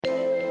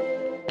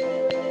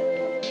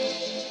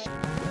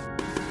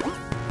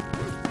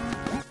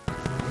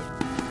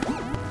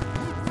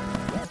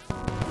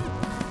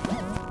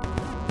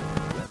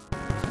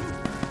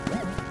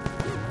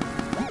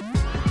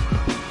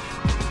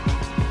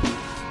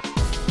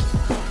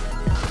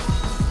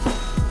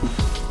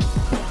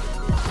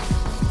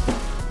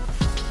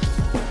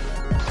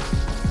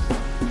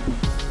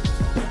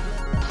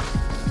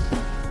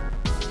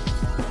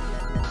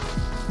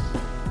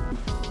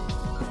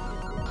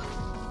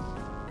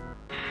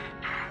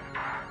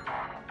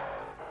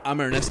I'm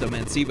Ernesto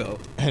Mancibo.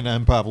 And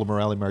I'm Pablo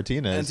Morales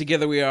Martinez. And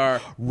together we are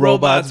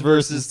Robots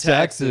versus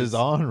Taxes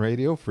on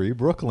Radio Free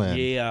Brooklyn.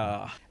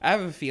 Yeah. I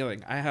have a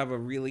feeling. I have a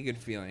really good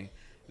feeling.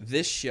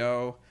 This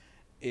show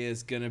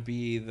is going to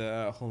be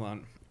the... Hold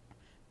on.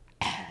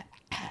 All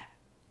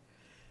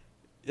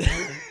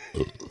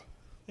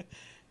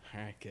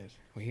right, good.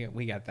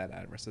 We got that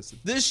out of our system.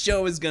 This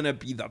show is going to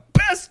be the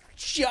best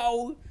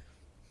show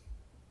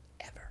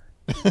ever.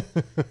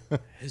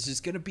 It's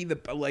just going to be the...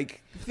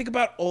 Like, think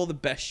about all the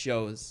best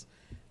shows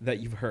that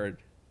you've heard.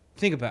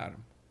 Think about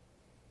them.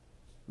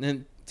 And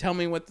then tell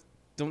me what...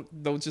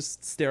 Don't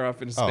just stare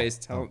off into space.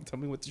 Tell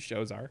me what the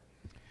shows are.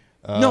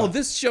 No,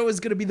 this show is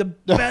going to be the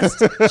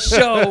best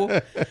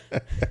show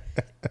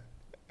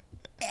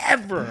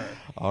ever.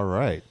 All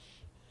right.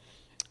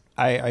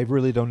 I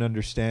really don't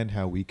understand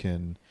how we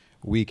can,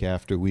 week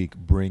after week,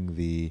 bring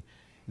the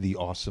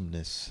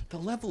awesomeness. The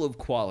level of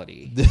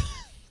quality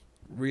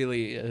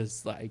really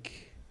is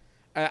like...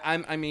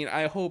 I mean,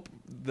 I hope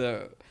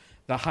the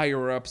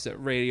higher-ups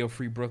at Radio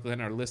Free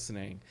Brooklyn are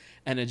listening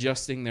and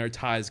adjusting their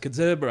ties because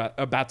they're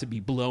about to be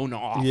blown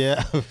off.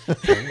 Yeah.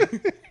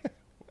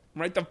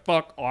 Right the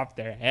fuck off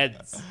their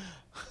heads.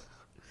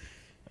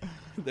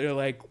 They're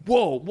like,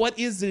 whoa, what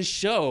is this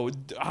show?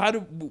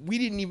 We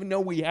didn't even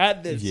know we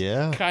had this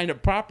kind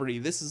of property.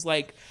 This is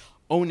like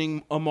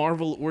owning a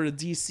Marvel or a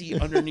DC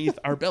underneath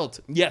our belt.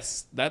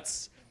 Yes,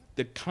 that's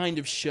the kind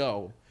of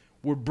show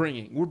we're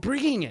bringing. We're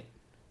bringing it.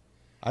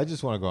 I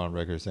just want to go on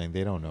record saying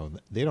they don't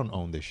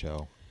own this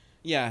show.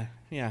 Yeah.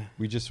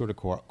 We just sort of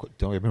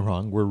don't get me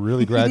wrong. We're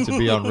really glad to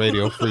be on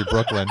Radio Free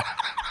Brooklyn.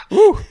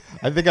 Woo!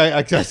 I think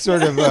I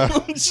sort of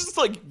it's just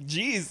like,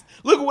 geez,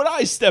 look what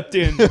I stepped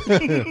in.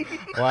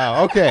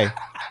 Wow. Okay.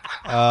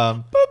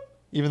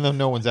 Even though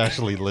no one's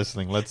actually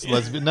listening, let's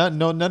be,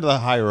 none of the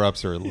higher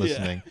ups are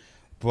listening. Yeah.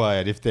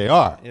 But if they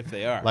are,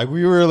 like,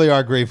 we really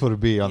are grateful to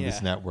be on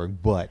this network.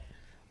 But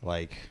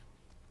like,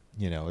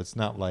 it's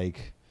not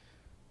like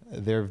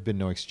there have been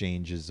no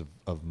exchanges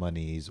of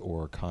monies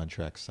or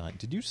contracts signed.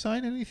 Did you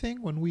sign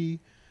anything when we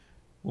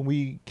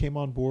came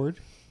on board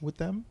with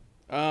them?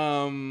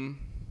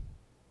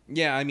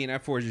 Yeah, I mean, I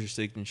forged your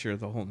signature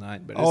the whole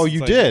night. But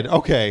you did?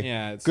 Okay.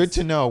 Yeah. It's good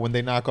to know. When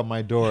they knock on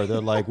my door,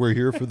 they're like, "We're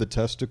here for the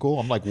testicle."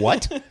 I'm like,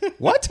 "What?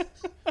 What?"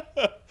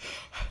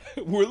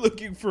 We're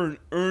looking for an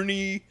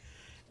Ernie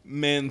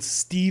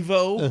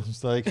Manstevo.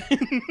 It's like,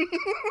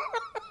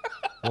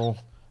 well,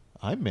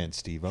 I'm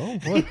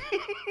Manstevo. What?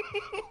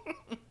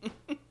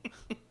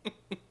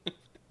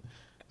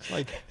 It's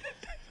like,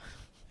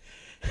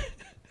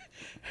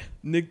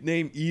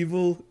 nickname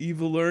Evil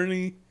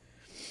Ernie.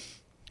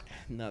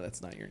 No,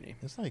 that's not your name.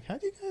 It's like, how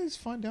do you guys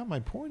find out my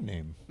porn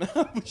name?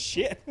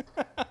 Shit.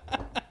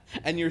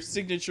 And your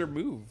signature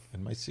move.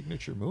 And my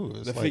signature move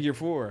is the figure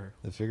four.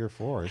 The figure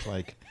four. It's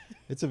like,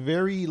 it's a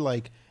very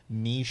like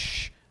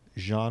niche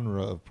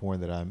genre of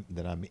porn that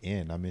I'm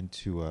in. I'm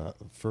into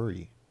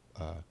furry.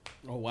 Oh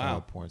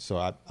wow. Porn. So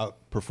I'm a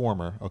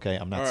performer. Okay,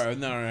 I'm not. Right,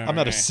 I'm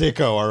not a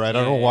sicko. All right,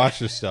 I don't watch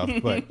this stuff,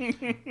 but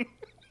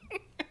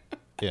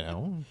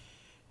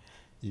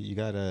you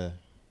gotta.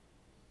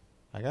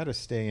 I gotta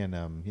stay in,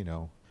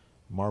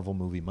 Marvel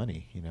movie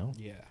money.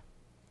 Yeah.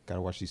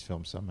 Gotta watch these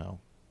films somehow.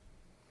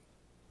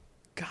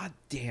 God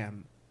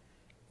damn.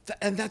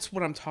 And that's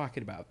what I'm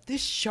talking about.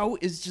 This show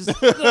is just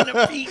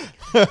gonna be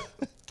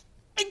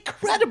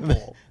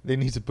incredible. They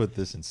need to put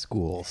this in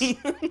schools.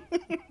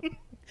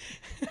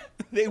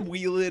 They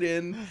wheel it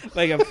in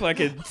like a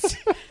fucking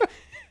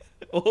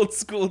old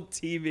school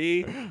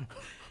TV.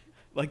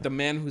 Like The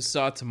Man Who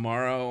Saw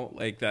Tomorrow,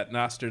 like that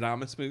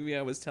Nostradamus movie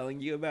I was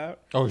telling you about.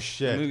 Oh,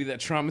 shit. The movie that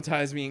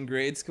traumatized me in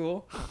grade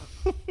school.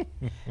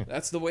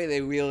 That's the way they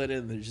wheel it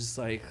in. They're just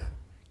like,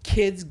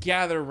 kids,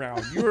 gather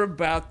around. You're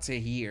about to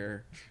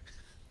hear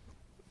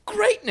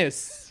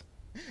greatness.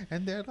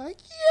 And they're like,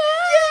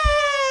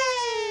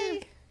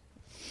 yay!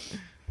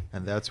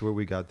 And that's where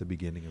we got the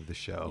beginning of the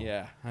show.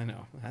 Yeah, I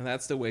know. And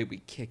that's the way we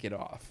kick it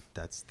off.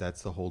 That's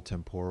the whole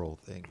temporal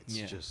thing.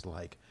 It's just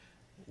like,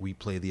 we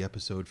play the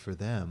episode for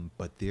them,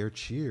 but their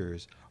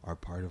cheers are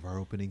part of our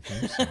opening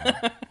theme song.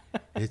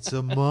 It's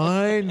a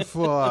mind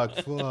fuck.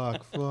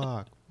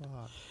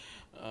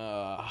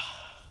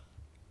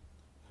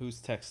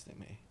 Who's texting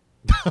me?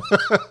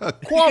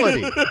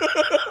 Quality.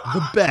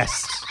 The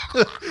best.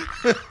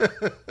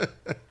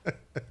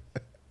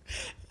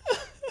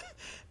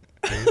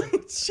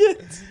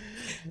 Shit.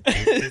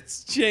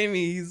 It's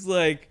Jamie. He's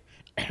like,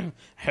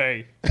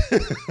 hey.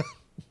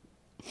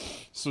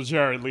 So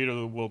Jared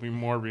Leto will be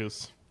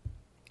Morbius.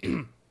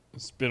 A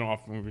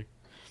spin-off movie.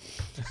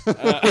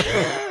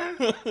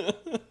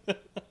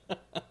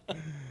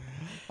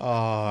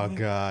 Oh,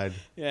 God.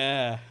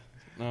 Yeah.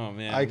 Oh,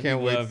 man. I can't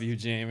wait. Love you,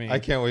 Jamie. I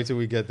can't wait till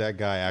we get that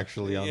guy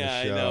actually on the show.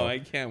 Yeah, I know. I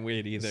can't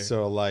wait either.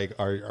 So, like,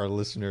 our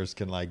listeners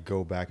can, like,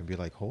 go back and be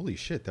like, holy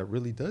shit, that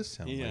really does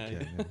sound like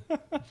him.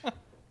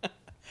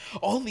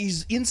 All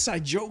these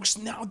inside jokes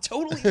now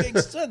totally make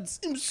sense.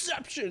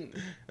 Inception.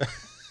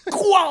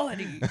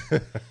 Quality.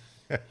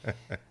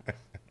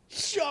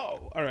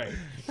 Show. All right.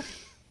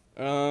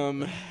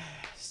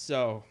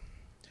 So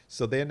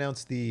So they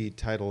announced the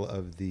title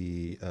of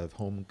the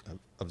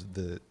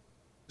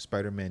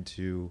Spider-Man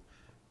 2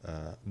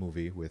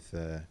 movie with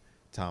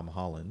Tom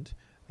Holland.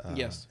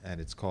 Yes.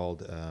 And it's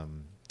called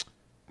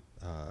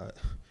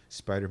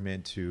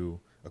Spider-Man 2: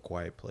 A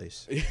Quiet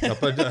Place.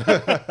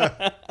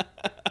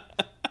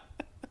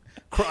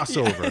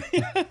 Crossover.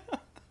 Yeah.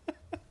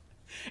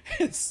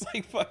 It's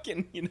like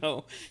fucking,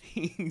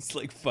 he's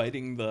like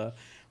fighting the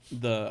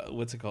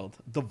what's it called?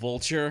 The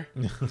Vulture.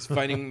 He's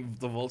fighting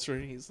the Vulture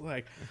and he's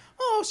like,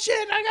 oh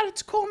shit, I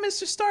gotta call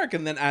Mr. Stark.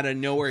 And then out of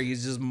nowhere,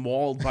 he's just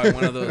mauled by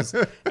one of those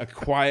A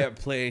Quiet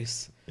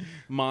Place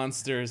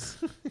monsters.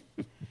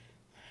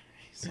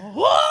 He's like,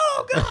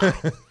 oh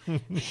god.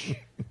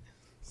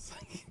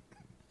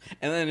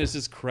 And then it's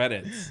just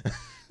credits.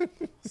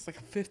 It's like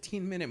a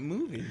 15-minute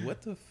movie.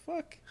 What the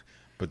fuck?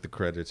 But the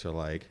credits are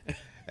like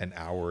an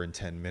hour and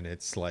 10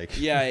 minutes. Like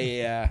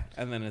yeah.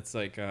 And then it's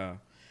like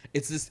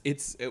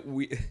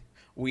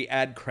we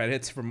add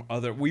credits from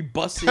other. We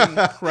bust in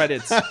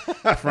credits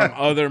from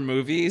other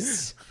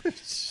movies.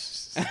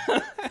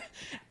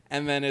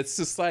 And then it's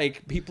just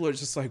like people are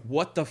just like,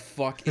 what the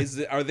fuck is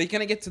it? Are they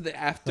gonna get to the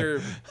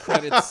after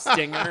credits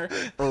stinger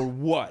or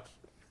what?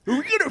 Are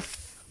we gonna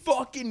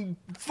fucking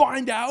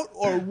find out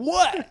or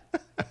what?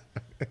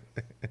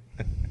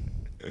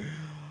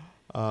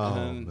 Oh,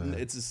 and then man.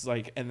 it's just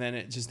like, and then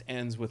it just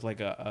ends with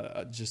like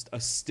just a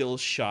still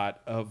shot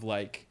of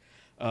like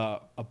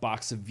a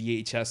box of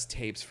VHS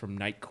tapes from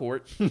Night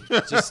Court,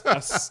 just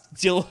a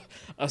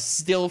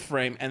still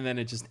frame, and then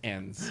it just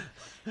ends.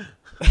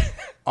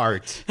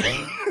 Art.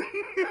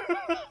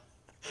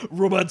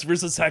 Robots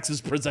vs.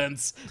 Axis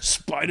presents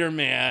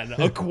Spider-Man: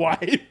 A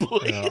Quiet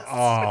Place.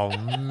 Oh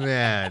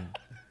man,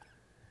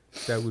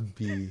 that would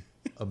be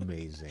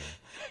amazing.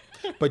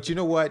 But you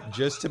know what?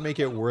 Just to make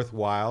it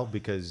worthwhile,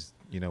 because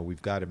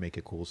we've got to make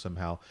it cool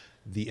somehow.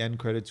 The end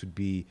credits would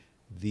be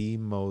the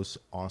most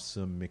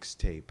awesome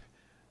mixtape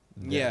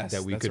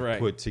that we could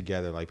put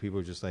together. Like people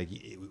are just like,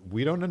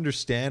 we don't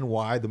understand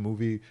why the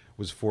movie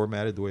was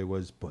formatted the way it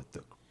was, but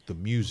the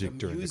music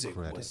during the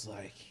credits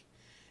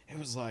it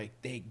was like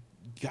they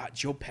got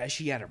Joe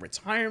Pesci out of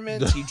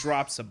retirement. He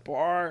drops a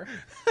bar.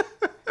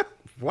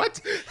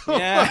 What?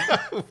 Yeah.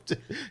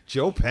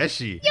 Joe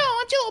Pesci. Yo,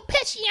 I'm Joe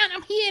Pesci, and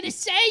I'm here to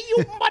say, you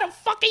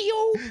motherfucker,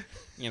 you.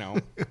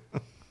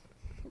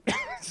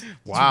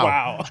 Wow.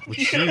 Wow.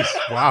 Jeez.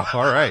 Wow.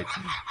 All right.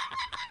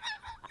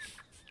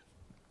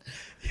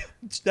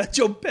 That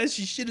Joe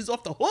Pesci shit is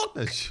off the hook.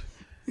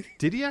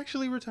 Did he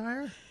actually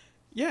retire?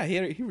 Yeah,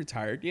 he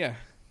retired. Yeah.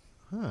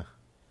 Huh.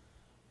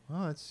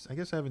 Well, I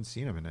guess I haven't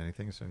seen him in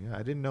anything. So yeah,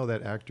 I didn't know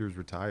that actors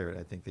retired.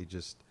 I think they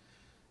just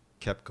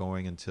kept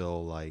going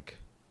until like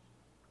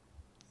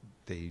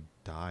they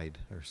died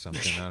or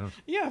something. I don't.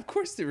 Yeah, of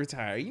course they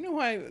retire. You know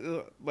why?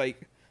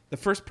 Like the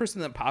first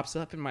person that pops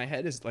up in my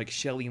head is like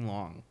Shelley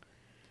Long.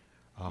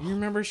 Oh. You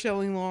remember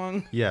Shelley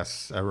Long?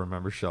 Yes, I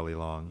remember Shelley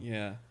Long.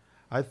 Yeah.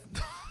 I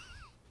thought.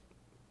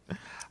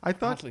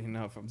 Oddly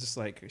enough, I'm just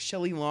like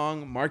Shelley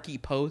Long, Marky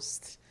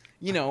Post.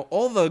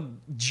 All the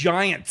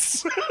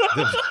giants.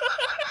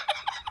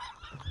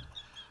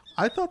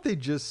 I thought they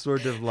just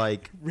sort of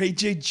like Ray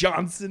J.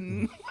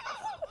 Johnson.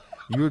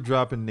 You were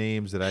dropping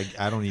names that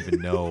I don't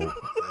even know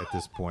at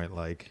this point.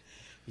 Like,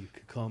 you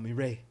could call me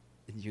Ray,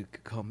 and you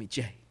could call me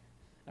Jay.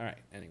 All right.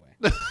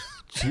 Anyway.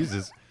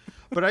 Jesus.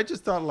 But I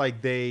just thought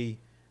like they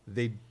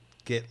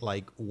get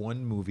like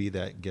one movie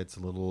that gets a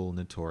little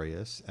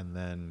notorious, and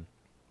then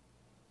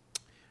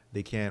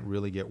they can't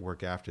really get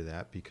work after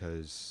that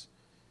because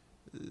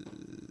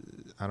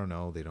I don't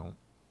know, they don't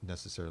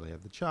necessarily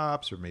have the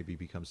chops, or maybe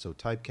become so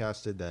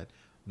typecasted that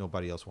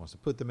nobody else wants to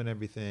put them in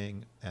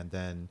everything, and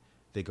then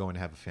they go and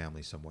have a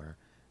family somewhere,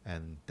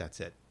 and that's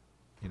it,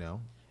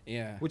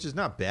 Yeah. Which is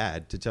not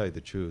bad, to tell you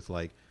the truth.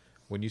 Like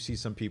when you see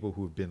some people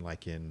who have been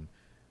like in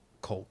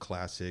cult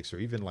classics or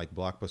even like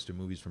blockbuster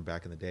movies from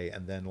back in the day,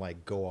 and then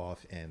like go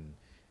off and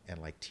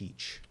like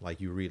teach,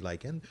 like you read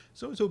like, and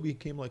so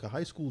became like a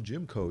high school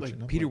gym coach, Like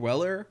and Peter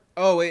Weller.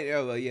 Oh wait,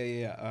 oh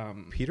yeah.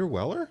 Peter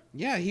Weller.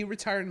 Yeah, he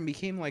retired and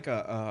became like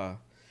I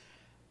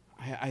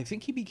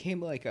think he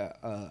became like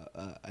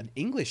an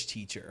English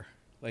teacher.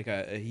 Like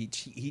he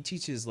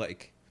teaches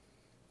like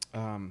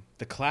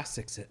the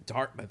classics at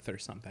Dartmouth or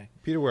something.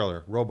 Peter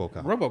Weller,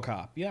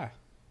 RoboCop, yeah.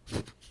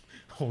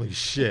 Holy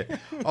shit.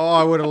 Oh,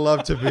 I would have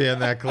loved to be in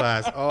that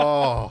class.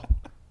 Oh.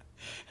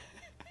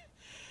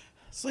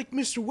 It's like,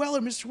 Mr. Weller,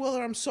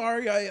 I'm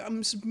sorry.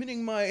 I'm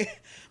submitting my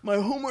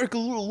homework a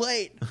little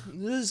late.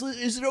 Is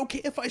it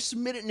okay if I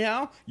submit it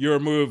now? Your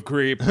move,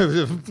 creep.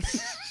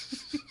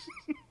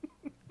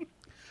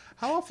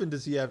 How often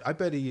does he have? I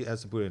bet he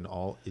has to put in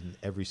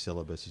every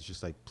syllabus. It's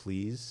just like,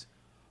 please,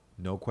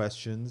 no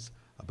questions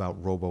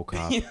about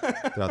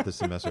RoboCop throughout the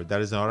semester.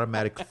 That is an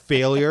automatic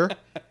failure.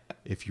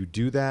 If you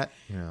do that,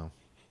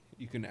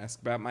 You can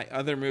ask about my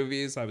other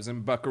movies. I was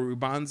in Buckaroo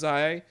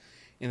Banzai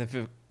in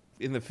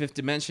the Fifth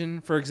Dimension,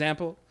 for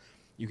example.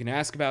 You can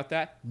ask about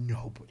that.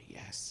 Nobody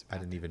asks. I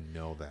didn't even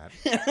know that.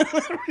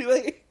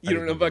 Really? You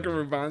don't know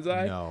Buckaroo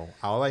Banzai? No.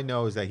 All I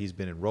know is that he's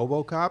been in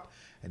RoboCop,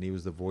 and he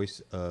was the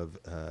voice of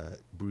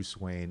Bruce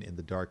Wayne in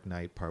The Dark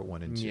Knight Part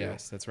 1 and 2.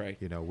 Yes, that's right.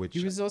 You know, which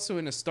he was also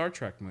in a Star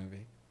Trek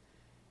movie.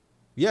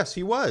 Yes,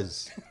 he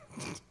was.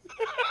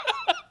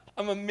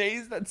 I'm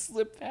amazed that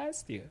slipped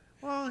past you.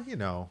 Well, you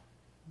know,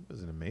 he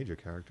wasn't a major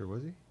character,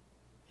 was he?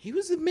 He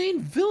was the main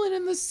villain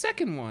in the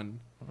second one.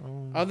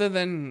 Other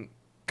than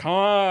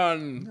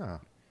Khan. No.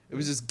 It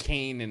was just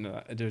Kane and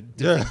a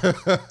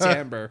different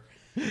timbre.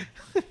 I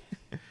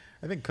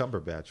think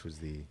Cumberbatch was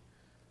the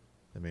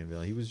main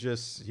villain. He was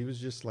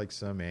just like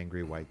some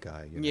angry white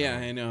guy. You know? Yeah,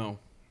 I know.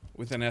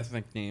 With an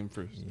ethnic name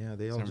for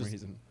some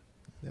reason.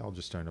 They all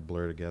just starting to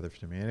blur together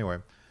to me. Anyway.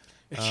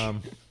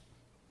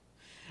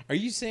 Are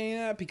you saying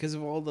that because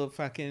of all the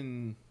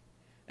fucking...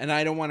 And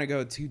I don't want to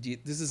go too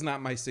deep. This is not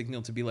my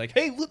signal to be like,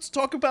 hey, let's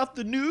talk about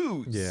the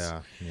news.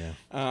 Yeah.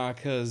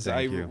 Because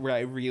I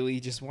really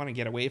just want to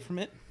get away from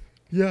it.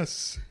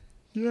 Yes.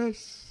 You're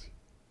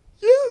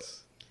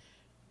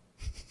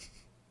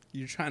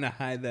trying to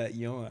hide that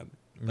yawn.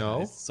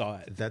 No. I saw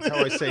it. That's how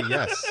I say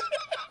yes.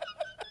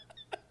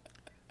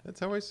 That's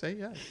how I say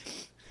yes.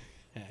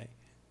 Hey.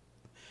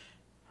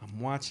 I'm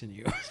watching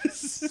you.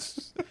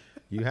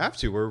 You have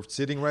to. We're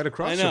sitting right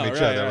across from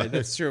each other. Right.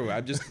 That's true.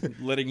 I'm just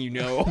letting you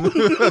know.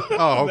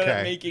 Oh, okay. That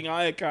I'm making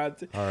eye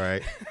contact. All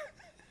right.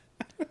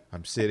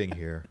 I'm sitting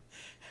here.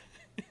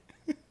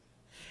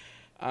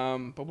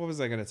 But what was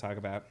I going to talk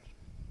about?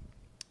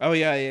 Oh,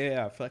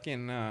 yeah.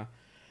 Fucking, I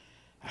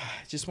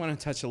just want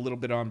to touch a little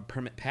bit on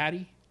Permit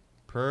Patty.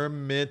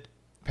 Permit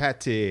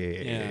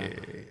Patty. Yeah.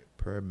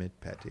 Permit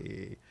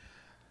Patty.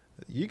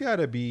 You got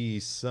to be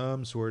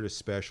some sort of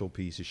special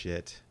piece of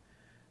shit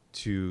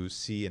to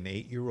see an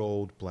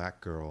 8-year-old black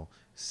girl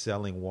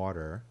selling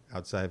water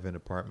outside of an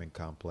apartment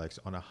complex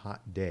on a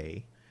hot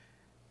day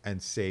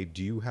and say,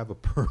 do you have a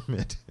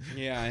permit?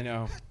 Yeah, I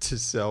know. To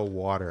sell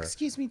water.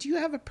 Excuse me, do you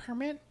have a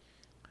permit?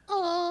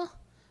 I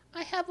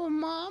have a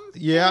mom.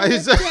 Yeah, and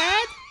a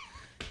dad.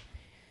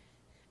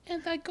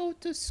 And I go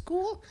to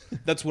school.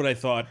 That's what I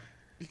thought.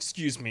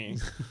 Excuse me.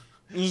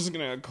 I'm just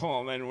going to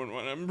call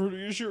 911. I'm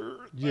pretty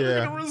sure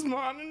they're going to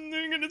respond and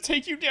they're going to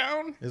take you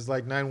down. It's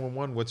like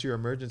 911. What's your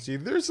emergency?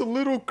 There's a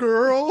little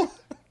girl.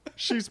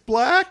 She's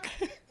black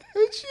and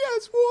she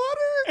has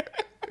water.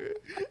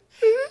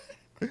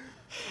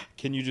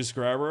 Can you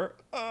describe her?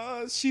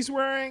 I'm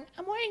wearing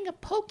a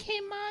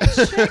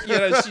Pokemon shirt.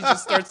 She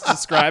just starts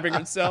describing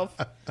herself.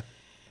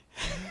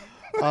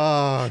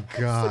 Oh,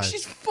 God. Like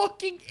she's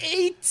fucking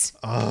 8.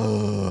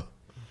 Oh.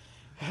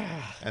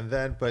 And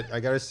then, but I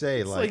gotta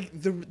say, it's like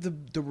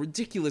the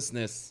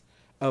ridiculousness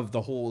of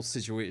the whole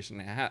situation.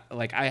 I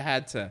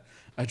had to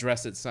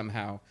address it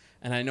somehow,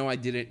 and I know I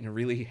did it in a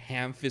really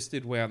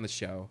ham-fisted way on the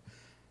show,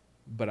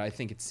 but I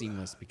think it's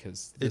seamless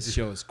because this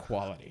show is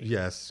quality.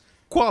 Yes,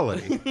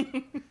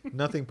 quality.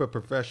 Nothing but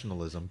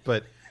professionalism.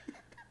 But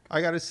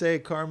I gotta say,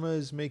 Karma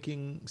is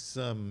making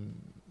some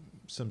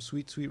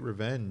sweet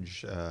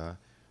revenge.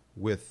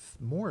 With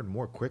more and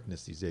more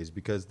quickness these days,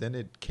 because then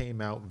it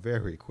came out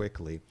very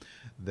quickly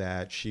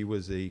that she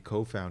was a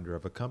co-founder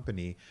of a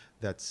company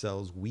that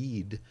sells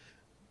weed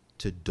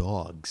to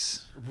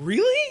dogs.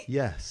 Really?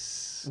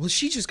 Yes. Well,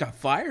 she just got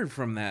fired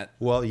from that.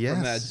 Well,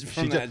 yes.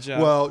 From that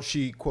job. Well,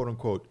 she quote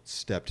unquote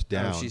stepped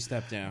down. Oh, she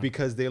stepped down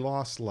because they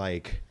lost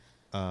like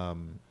 8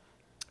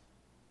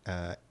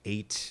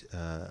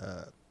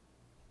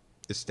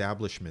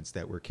 establishments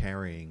that were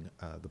carrying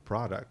the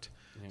product.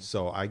 Yeah.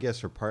 So I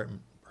guess her partner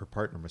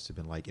must have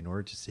been like, in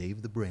order to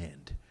save the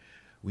brand,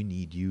 we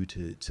need you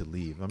to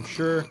leave. I'm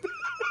sure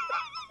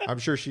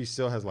she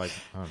still has, like,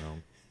 I don't know,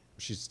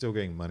 she's still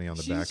getting money on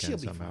the back end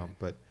somehow,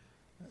 but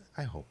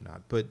I hope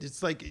not. But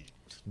it's like,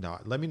 no,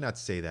 let me not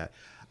say that.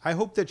 I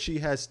hope that she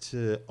has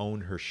to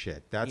own her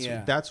shit.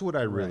 That's what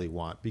I really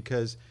want,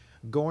 because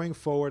going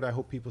forward, I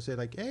hope people say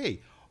like,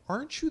 hey,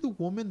 aren't you the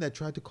woman that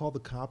tried to call the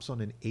cops on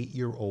an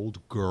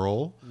 8-year-old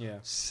girl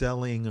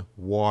selling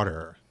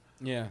water?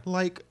 Yeah.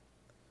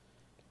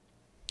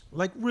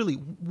 Like, really,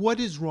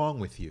 what is wrong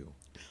with you?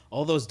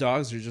 All those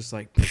dogs are just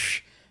like,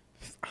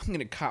 I'm going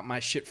to cop my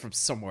shit from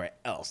somewhere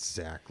else.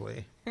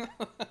 Exactly.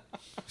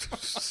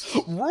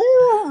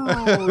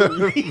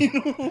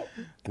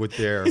 With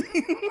their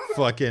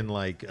fucking,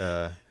 like,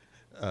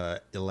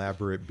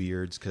 elaborate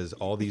beards, because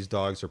all these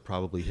dogs are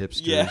probably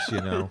hipsters,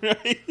 you know?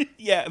 Right?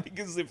 Yeah,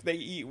 because if they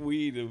eat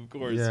weed, of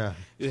course, the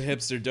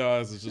hipster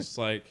dogs is just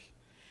like,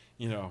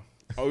 you know,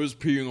 I was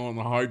peeing on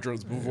the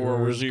hydrants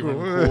before it was even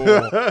cool.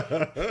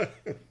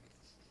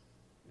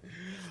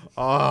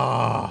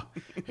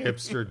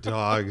 Hipster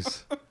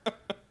dogs.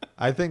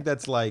 I think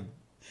that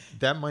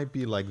might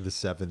be like the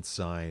 7th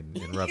sign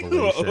in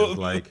Revelation.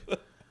 Like,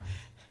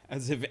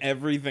 as if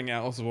everything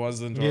else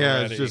wasn't already.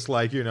 Yeah, it's just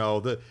like, you know,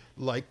 the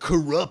like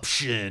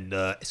corruption,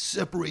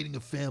 separating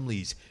of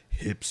families,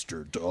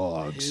 hipster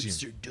dogs.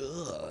 Hipster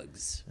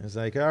dogs. It's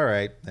like, all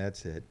right,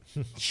 that's it.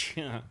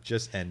 Yeah.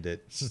 Just end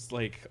it. It's just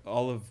like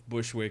all of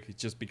Bushwick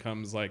just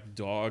becomes like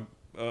dog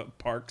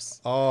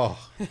parks. Oh.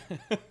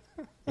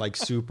 Like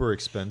super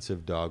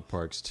expensive dog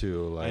parks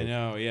too. Like I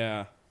know,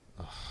 yeah.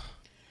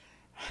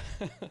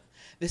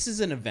 This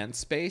is an event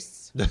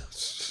space.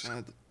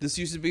 This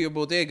used to be a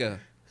bodega.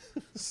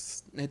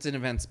 It's an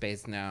event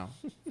space now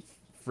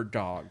for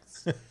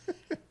dogs.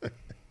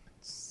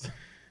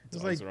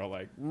 Dogs like, are all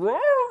like,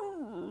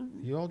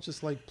 you all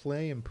just like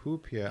play and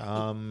poop here.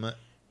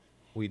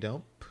 We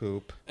don't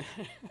poop.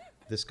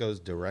 This goes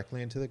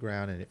directly into the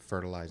ground and it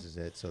fertilizes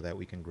it so that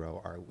we can grow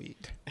our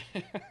wheat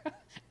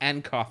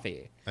and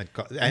coffee. And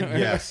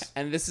yes,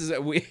 and this is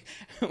we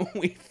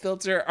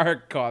filter our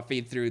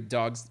coffee through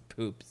dogs'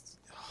 poops.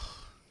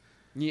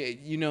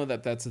 You know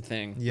that's a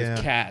thing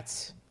with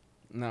cats,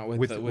 not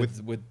with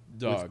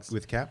dogs.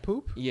 With cat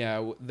poop.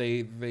 Yeah,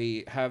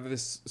 they have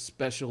this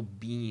special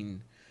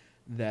bean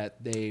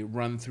that they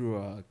run through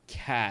a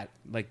cat.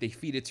 Like they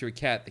feed it to a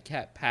cat. The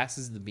cat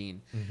passes the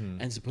bean,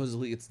 and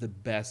supposedly it's the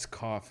best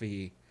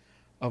coffee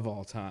of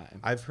all time.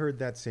 I've heard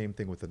that same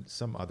thing with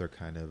some other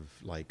kind of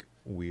like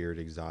weird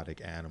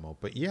exotic animal.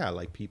 But yeah,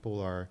 like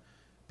people are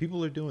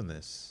doing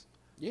this.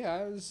 Yeah,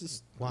 I was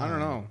just Why? I don't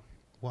know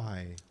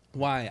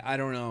Why? I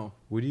don't know.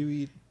 Would you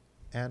eat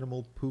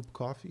animal poop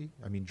coffee?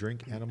 I mean,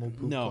 drink animal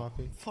poop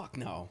coffee? Fuck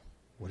no.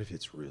 What if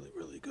it's really,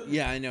 really good?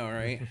 Yeah, I know,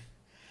 right?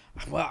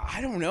 Well,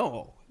 I don't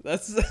know.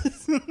 That's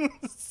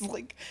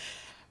like,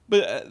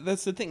 but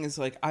that's the thing is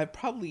like I've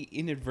probably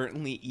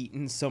inadvertently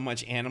eaten so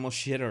much animal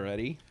shit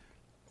already.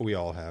 We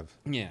all have.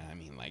 Yeah, I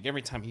mean, like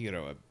every time you go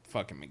to a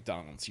fucking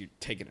McDonald's,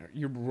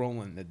 you're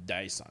rolling the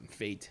dice on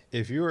fate.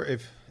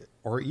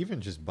 Or even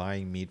just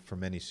buying meat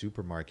from any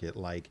supermarket,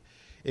 like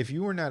if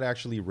you were not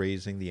actually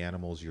raising the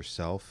animals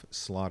yourself,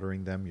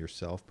 slaughtering them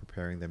yourself,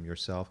 preparing them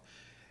yourself,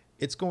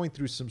 it's going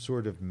through some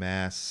sort of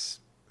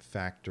mass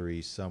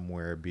factory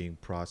somewhere being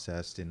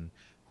processed in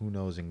who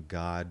knows in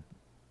God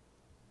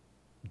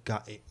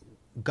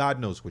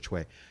knows which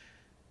way.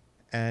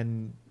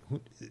 And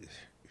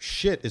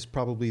shit is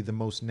probably the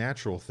most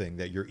natural thing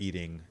that you're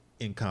eating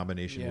in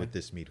combination with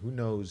this meat. Who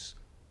knows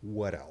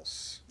what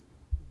else?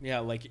 Yeah,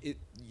 like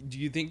do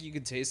you think you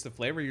could taste the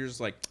flavor? You're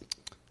just like,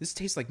 this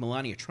tastes like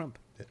Melania Trump.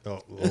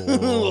 Let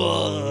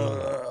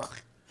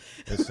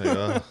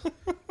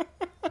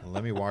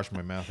me wash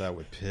my mouth out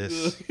with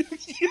piss.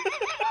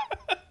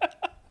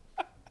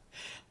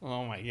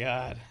 Oh my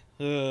god.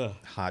 Ugh.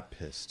 Hot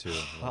piss too.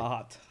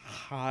 Hot,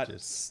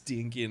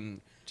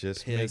 stinking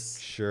just piss.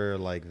 Make sure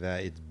like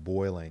that it's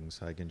boiling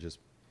so I can just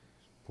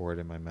pour it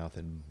in my mouth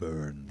and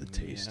burn the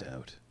taste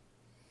out.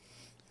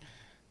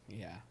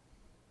 Yeah.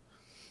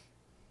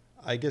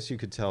 I guess you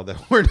could tell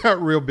that we're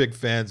not real big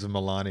fans of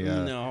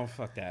Melania. No,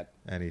 fuck that.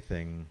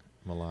 Anything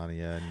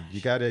Melania, and you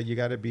gotta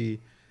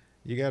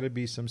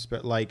be some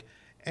like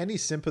any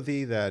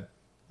sympathy that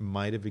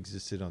might have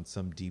existed on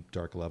some deep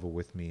dark level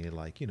with me,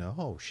 like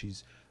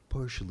she's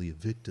partially a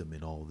victim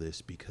in all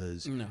this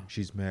because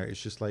she's married.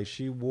 It's just like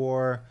she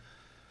wore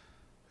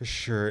a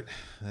shirt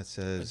that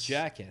says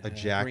a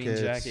green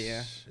jacket.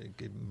 Yeah,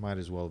 it might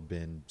as well have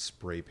been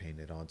spray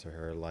painted onto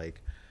her.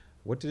 Like,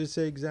 what did it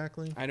say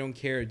exactly? I don't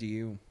care. Do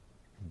you?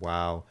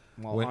 Wow.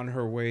 While on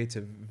her way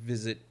to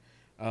visit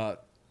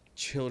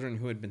children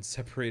who had been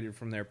separated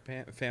from their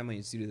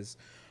families due to this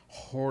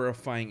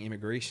horrifying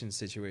immigration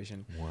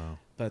situation. Wow.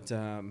 But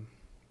I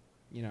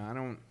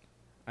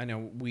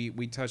know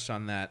we touched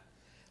on that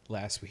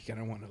last week. I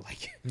don't want to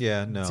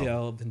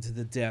delve into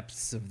the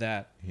depths of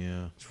that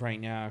right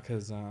now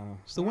because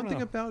it's the one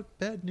thing about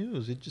bad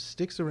news, it just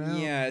sticks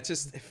around. Yeah, it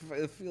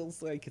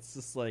feels like it's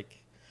just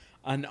like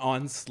an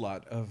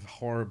onslaught of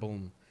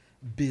horrible,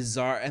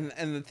 bizarre,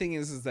 and the thing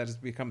is that it's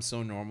become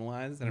so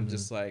normalized that I'm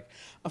just like,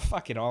 oh,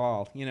 fuck it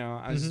all.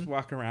 I just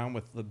walk around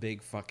with the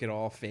big fuck it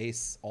all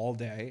face all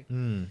day.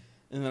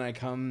 And then I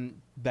come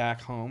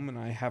back home and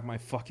I have my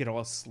fuck it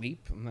all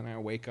sleep. And then I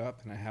wake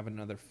up and I have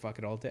another fuck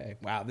it all day.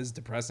 Wow, this is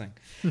depressing.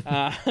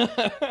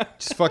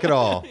 Just fuck it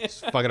all.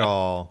 Just fuck it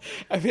all.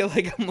 I feel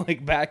like I'm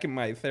like back in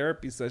my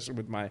therapy session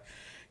with my,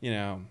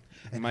 and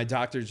my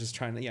doctor just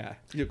trying to,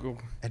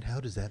 And how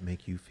does that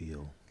make you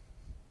feel?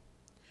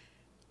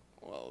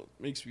 Well,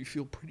 it makes me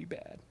feel pretty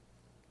bad.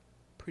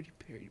 Pretty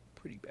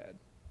bad.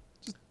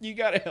 Just, you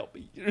gotta help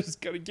me. You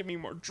just gotta give me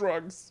more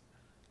drugs.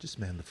 Just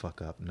man the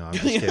fuck up. No, I'm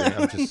just kidding.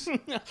 I'm just.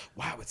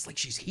 Wow, it's like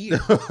she's here.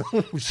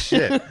 Oh,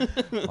 shit.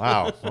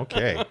 Wow.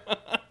 Okay.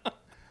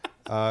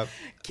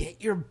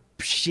 Get your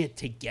shit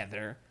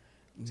together.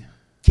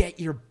 Get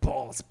your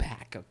balls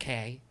back,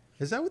 okay?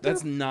 Is that what?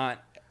 That's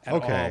not at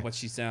all what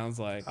she sounds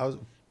like.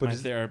 My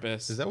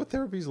therapist. Is that what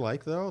therapy's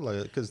like though?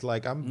 Like,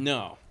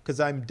 because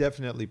I'm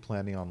definitely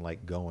planning on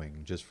like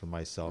going just for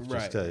myself,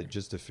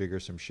 just to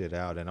figure some shit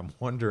out, and I'm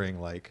wondering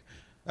like,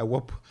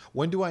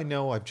 when do I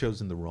know I've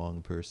chosen the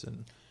wrong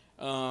person?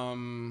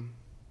 When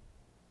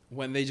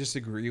they just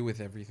agree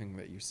with everything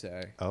that you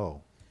say. Oh,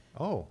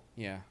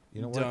 yeah.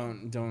 You know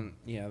what? Don't.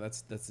 Yeah,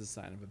 that's the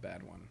sign of a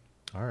bad one.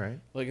 All right.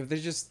 Like if they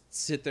just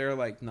sit there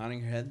like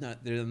nodding their head,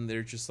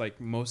 they're just like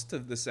most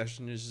of the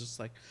session is just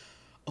like,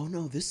 oh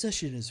no, this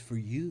session is for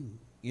you.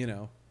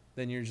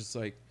 Then you're just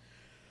like,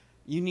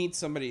 You need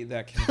somebody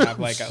that can have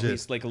like at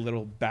least like a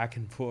little back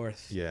and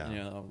forth,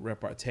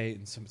 repartee,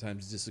 and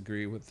sometimes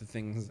disagree with the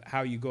things,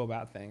 how you go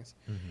about things,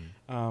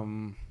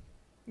 in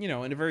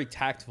a very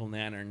tactful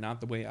manner, not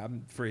the way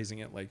I'm phrasing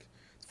it. Like,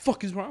 the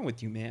fuck is wrong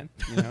with you, man?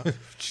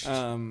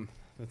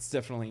 That's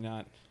definitely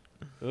not.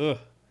 Ugh.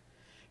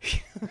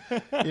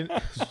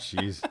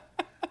 Jeez.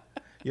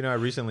 I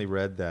recently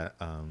read that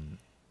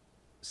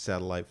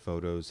satellite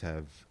photos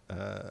have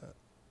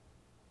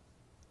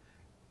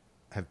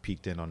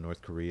peeked in on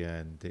North Korea,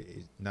 and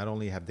not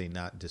only have they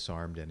not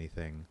disarmed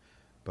anything,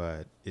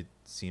 but it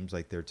seems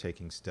like they're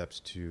taking steps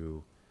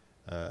to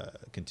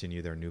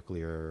continue their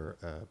nuclear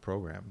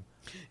program.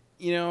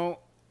 Let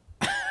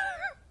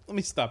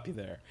me stop you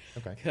there.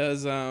 Okay.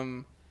 Because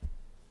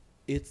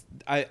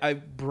I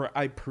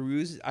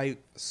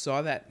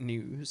saw that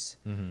news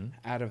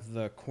out of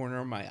the corner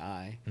of my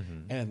eye,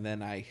 and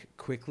then I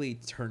quickly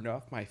turned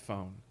off my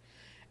phone,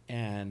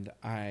 and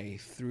I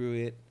threw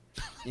it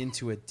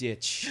into a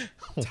ditch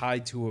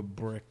tied to a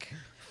brick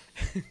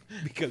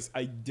because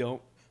I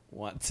don't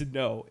want to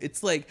know.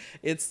 It's like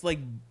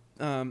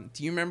do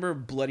you remember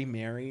Bloody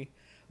Mary,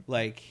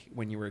 like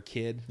when you were a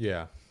kid?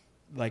 Yeah.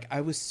 Like,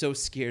 I was so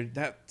scared.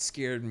 That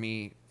scared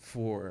me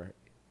for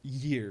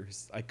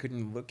years. I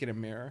couldn't look in a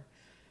mirror.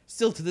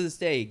 Still to this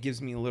day, it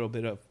gives me a little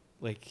bit of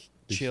like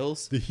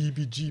chills. The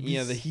heebie-jeebies.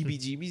 Yeah, the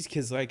heebie-jeebies,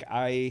 because like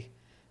I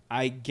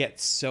get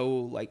so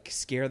like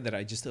scared that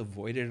I just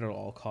avoid it at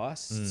all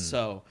costs.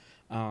 So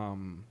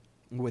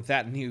with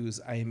that news,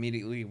 I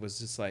immediately was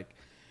just like,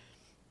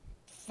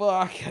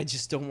 fuck, I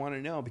just don't want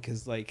to know,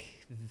 because like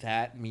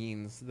that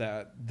means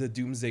that the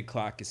doomsday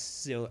clock is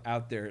still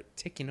out there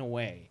ticking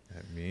away.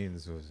 That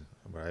means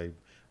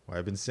what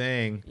I've been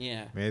saying.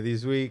 Yeah. Many of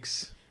these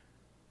weeks,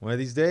 one of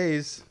these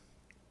days,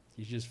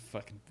 You're just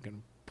fucking gonna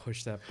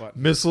push that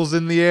button. missiles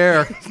in the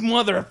air.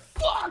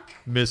 Motherfuck!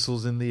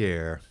 Missiles in the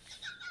air.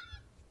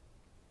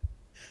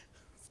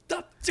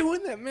 Stop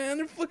doing that, man.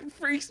 It fucking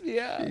freaks me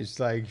out. It's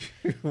like,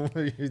 what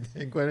do you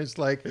think when it's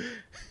like,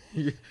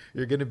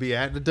 you're going to be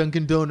at the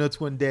Dunkin' Donuts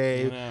one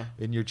day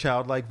in your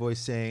childlike voice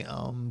saying,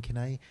 can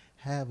I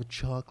have a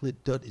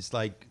chocolate donut? It's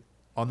like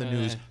on the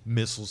news,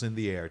 missiles in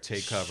the air,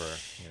 take cover,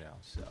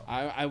 so.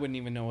 I wouldn't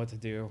even know what to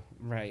do.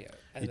 Right.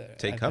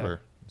 Take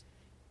cover.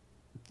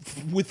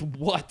 With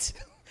what?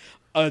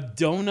 A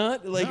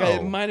donut? Like, No. I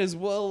might as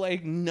well,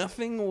 like,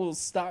 nothing will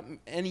stop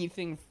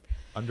anything.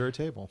 Under a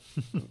table.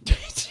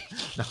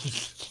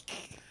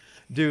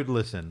 Dude,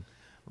 listen.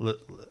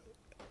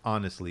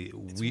 Honestly,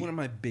 It's one of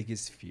my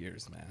biggest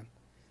fears, man.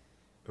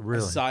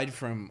 Really? Aside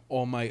from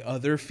all my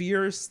other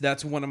fears,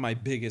 that's one of my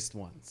biggest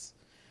ones.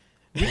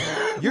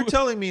 You're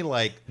telling me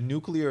like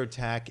nuclear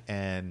attack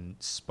and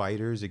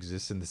spiders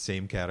exist in the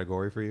same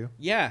category for you?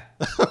 Yeah.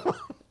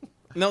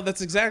 No,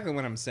 that's exactly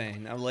what I'm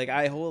saying. Like,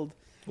 I hold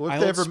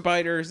Well,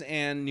 spiders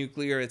and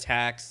nuclear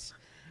attacks.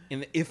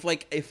 And if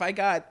I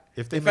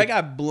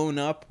got blown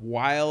up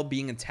while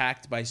being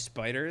attacked by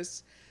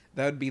spiders,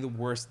 that would be the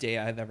worst day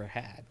I've ever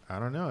had. I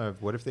don't know.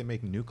 What if they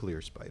make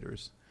nuclear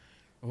spiders?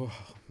 Oh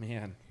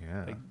man.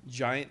 Yeah. Like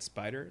giant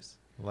spiders?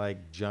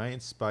 Like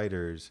giant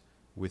spiders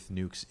with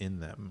nukes in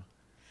them.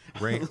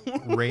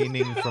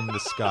 Raining from the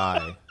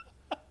sky.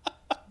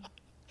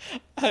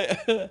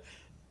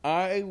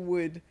 I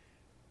would.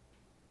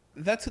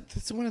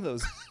 That's one of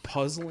those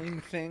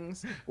puzzling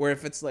things where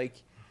if it's like,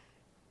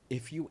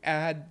 if you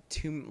add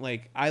too,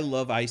 like, I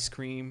love ice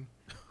cream,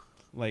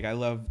 like I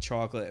love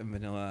chocolate and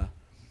vanilla,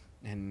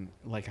 and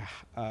like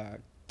a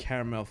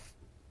caramel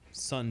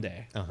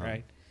sundae,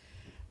 right?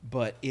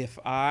 But if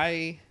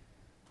I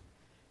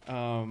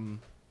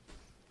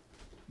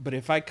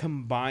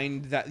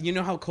combined that, you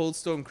know how Cold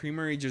Stone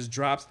Creamery just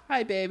drops,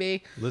 "Hi,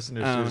 baby."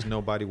 Listeners, there's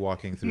nobody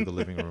walking through the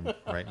living room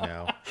right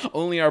now.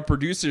 Only our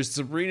producer,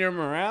 Sabrina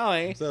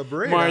Martinez,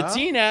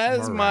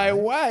 my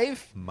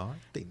wife.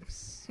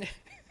 Martinez.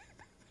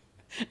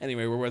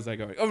 Anyway, where was I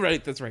going? Oh,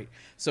 right, that's right.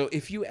 So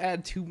if you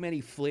add too many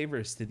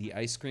flavors to the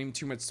ice cream,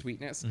 too much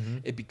sweetness,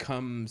 it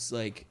becomes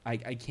like I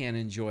can't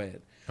enjoy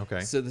it. Okay.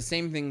 So the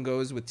same thing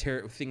goes with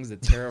things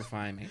that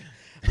terrify me.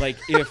 Like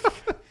if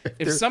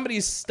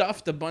somebody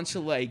stuffed a bunch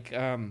of like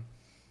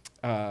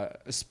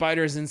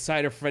spiders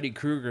inside of Freddy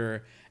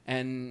Krueger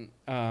and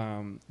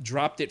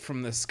dropped it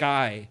from the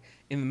sky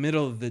in the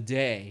middle of the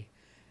day,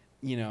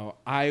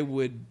 I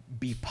would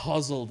be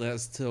puzzled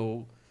as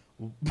to,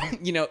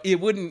 it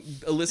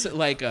wouldn't elicit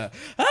like a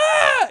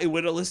it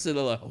would elicit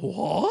a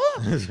what?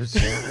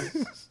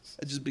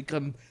 I just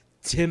become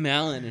Tim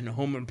Allen in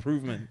Home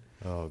Improvement.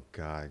 Oh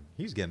God,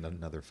 he's getting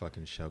another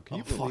fucking show. Can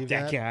you fuck believe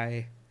that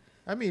guy?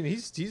 I mean,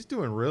 he's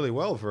doing really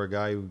well for a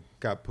guy who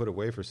got put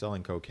away for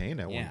selling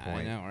cocaine at one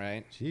point. Yeah, I know,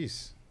 right?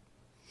 Jeez.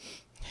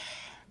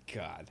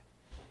 God.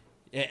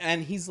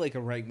 And he's like a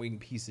right-wing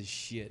piece of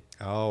shit.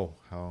 Oh,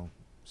 how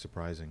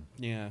surprising.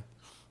 Yeah.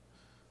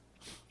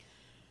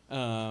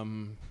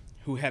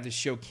 Who had his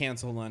show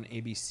canceled on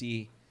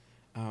ABC.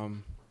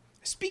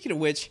 Speaking of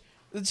which,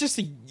 just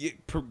to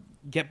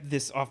get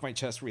this off my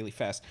chest really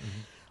fast.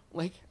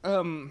 Like,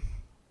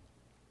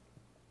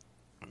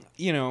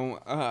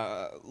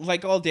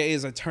 like all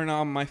days, I turn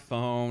on my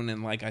phone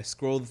and like I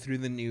scroll through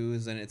the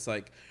news, and it's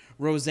like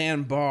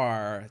Roseanne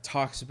Barr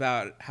talks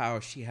about how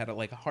she had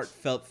a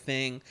heartfelt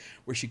thing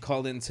where she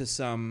called into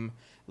some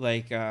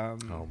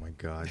oh my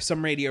god,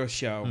 some radio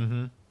show.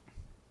 Mm-hmm.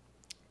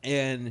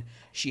 And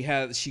she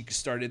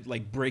started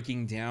like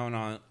breaking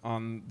down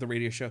on the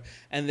radio show,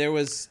 and there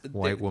was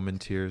white woman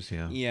tears.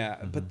 Yeah.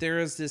 Mm-hmm. But there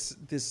is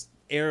this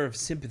air of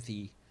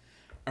sympathy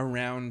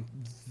around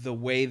the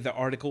way the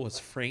article was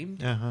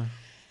framed.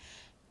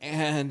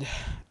 And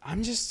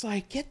I'm just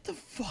like, get the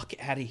fuck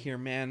out of here,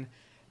 man.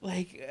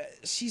 Like,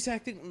 she's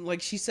acting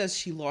like she says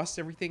she lost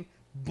everything.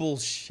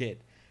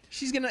 Bullshit.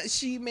 She's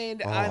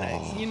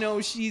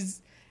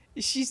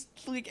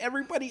like,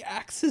 everybody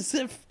acts as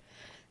if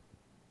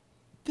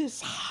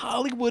this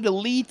Hollywood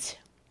elite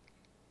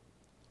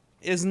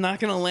is not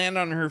going to land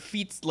on her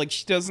feet. Like,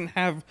 she doesn't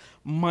have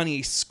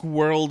money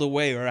squirreled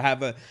away or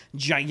have a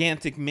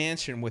gigantic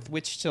mansion with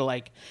which to,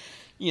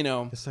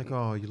 It's like,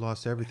 oh, you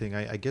lost everything.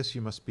 I guess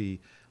you must be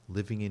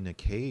living in a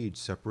cage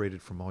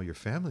separated from all your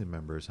family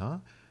members, huh?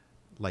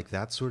 Like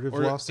that sort of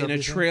lost in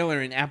everything? A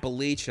trailer in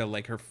Appalachia,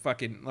 like her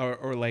fucking,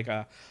 or like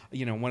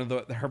one of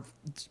her,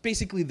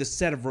 basically the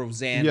set of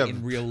Roseanne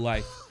in real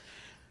life.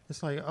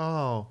 It's like,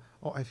 oh,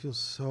 I feel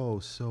so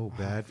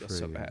bad for you.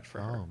 So bad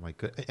for her. Oh my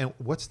god! And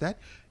what's that?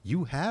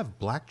 You have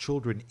black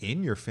children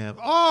in your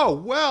family? Oh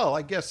well,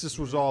 I guess this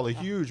was all a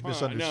huge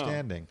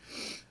misunderstanding.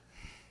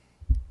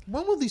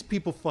 When will these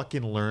people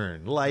fucking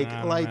learn?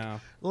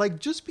 Like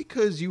just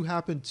because you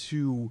happen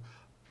to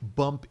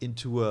bump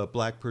into a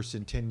black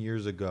person 10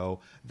 years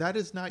ago, that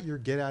is not your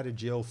get out of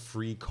jail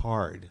free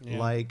card. Yeah.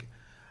 Like,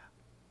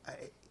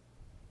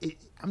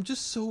 I'm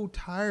just so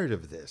tired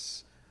of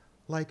this.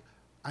 Like,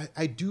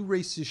 I do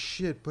racist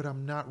shit, but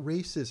I'm not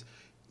racist.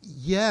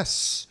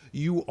 Yes,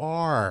 you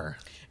are.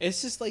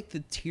 It's just like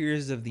the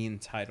tears of the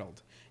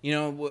entitled.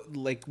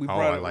 Like we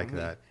brought. Oh, I like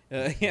that.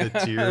 Yeah,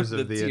 the tears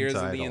of the tears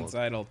entitled. Of the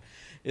entitled.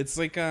 It's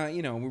like,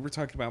 we were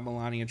talking about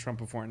Melania Trump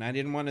before, and I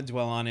didn't want to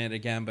dwell on it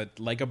again, but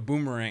like a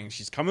boomerang,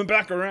 she's coming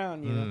back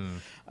around,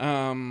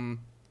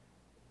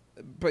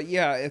 But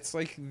yeah, it's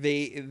like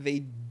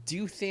they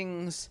do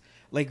things,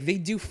 like they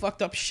do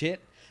fucked up shit.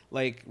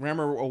 Like,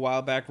 remember a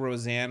while back,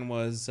 Roseanne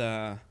was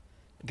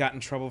got in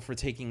trouble for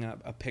taking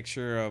a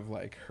picture of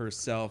like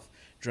herself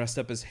dressed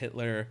up as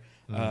Hitler,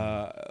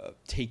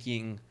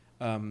 taking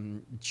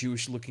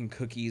Jewish-looking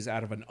cookies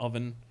out of an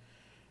oven.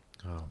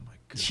 Oh my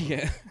god.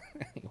 Yeah.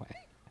 Anyway.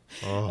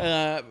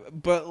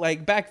 But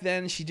like back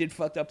then she did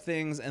fucked up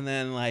things, and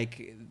then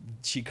like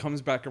she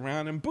comes back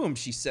around and boom,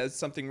 she says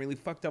something really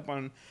fucked up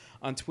on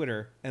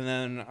Twitter, and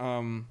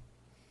then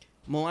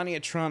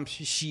Melania Trump,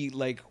 she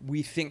like,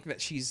 we think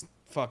that she's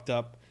fucked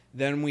up,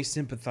 then we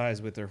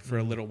sympathize with her for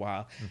a little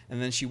while,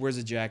 and then she wears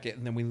a jacket,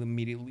 and then we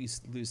immediately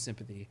lose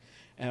sympathy.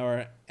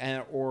 Or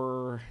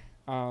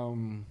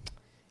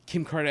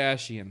Kim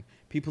Kardashian.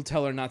 People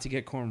tell her not to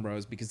get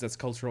cornrows because that's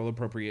cultural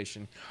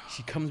appropriation.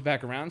 She comes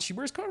back around, she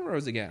wears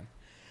cornrows again.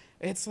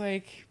 It's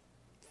like,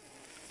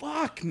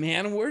 fuck,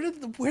 man. Where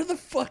the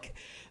fuck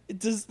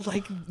does,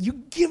 like,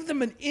 you give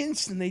them an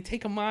inch and they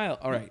take a mile?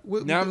 All right,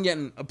 now I'm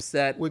getting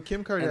upset. With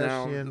Kim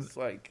Kardashian, it's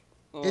like,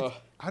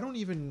 I don't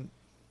even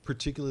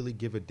particularly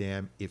give a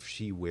damn if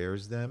she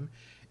wears them.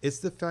 It's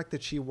the fact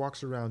that she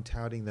walks around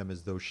touting them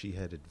as though she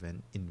had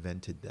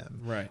invented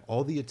them. Right.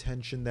 All the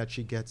attention that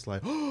she gets,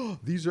 like, oh,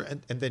 these are,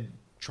 and then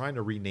trying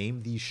to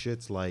rename these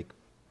shits like,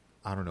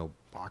 I don't know,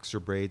 boxer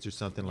braids or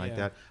something like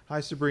that. Hi,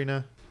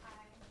 Sabrina.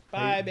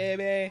 Hi. Bye,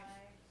 baby.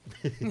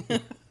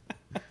 Hi.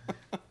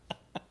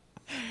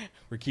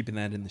 We're keeping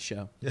that in the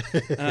show.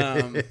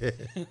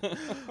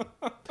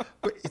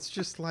 But it's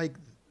just like,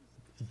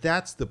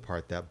 that's the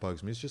part that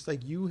bugs me. It's just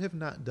like, you have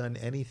not done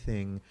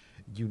anything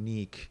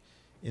unique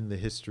in the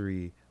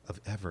history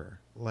of ever.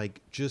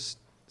 Like, just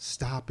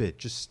stop it.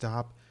 Just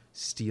stop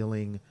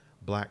stealing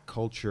black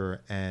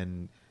culture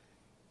and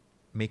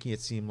making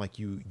it seem like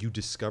you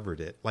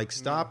discovered it. Like,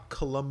 stop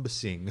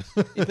Columbusing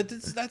but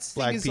that's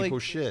black is people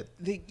like, shit.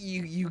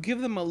 You give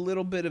them a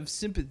little bit of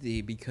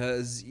sympathy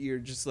because you're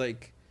just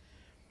like,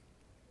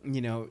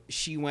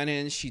 she went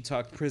in, she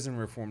talked prison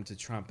reform to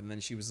Trump, and then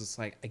she was just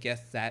like, I guess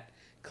that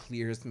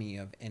clears me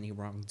of any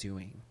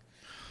wrongdoing.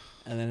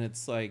 And then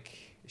it's like,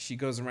 she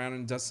goes around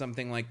and does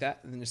something like that,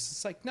 and then it's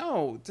just like,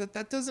 no,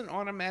 that doesn't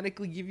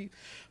automatically give you...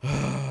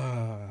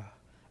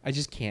 I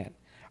just can't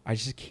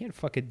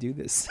fucking do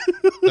this.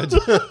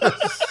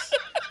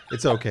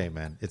 It's okay,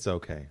 man. It's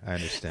okay. I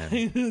understand.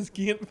 I just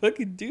can't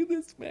fucking do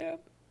this, man.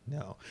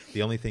 No.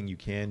 The only thing you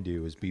can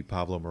do is be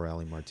Pablo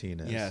Morales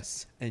Martinez.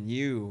 Yes. And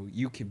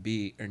you can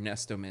be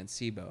Ernesto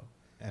Mancibo.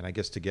 And I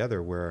guess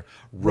together we're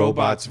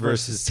Robots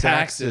versus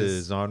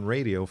Taxes on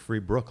Radio Free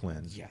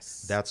Brooklyn.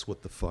 Yes. That's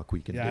what the fuck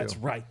we can do. That's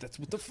right. That's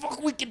what the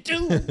fuck we can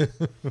do.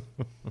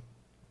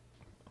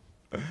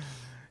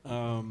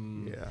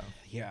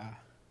 Yeah.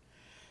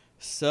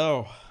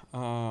 So,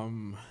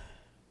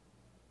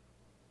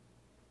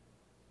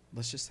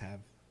 let's just have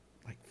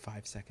like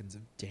 5 seconds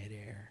of dead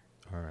air.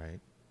 All right.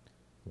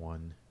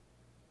 1,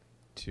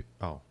 2.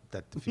 Oh,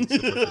 that defeats the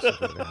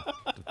purpose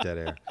of dead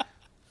air.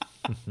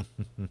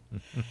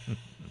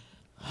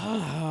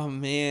 Oh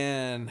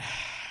man.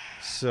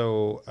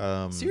 So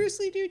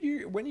seriously,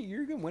 dude, when are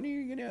you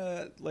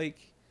gonna like?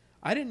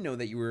 I didn't know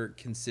that you were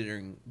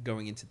considering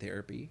going into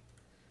therapy.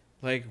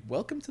 Like,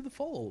 welcome to the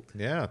fold.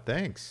 Yeah,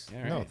 thanks. All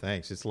right. No,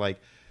 thanks. It's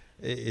like,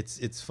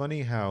 it's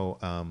funny how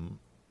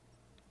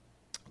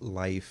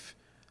life,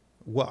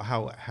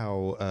 how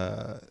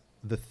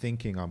the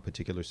thinking on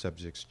particular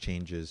subjects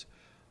changes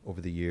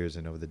over the years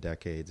and over the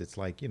decades. It's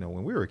like,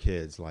 when we were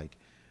kids, like,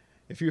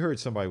 if you heard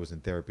somebody was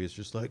in therapy, it's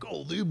just like,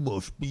 oh, they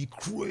must be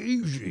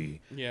crazy.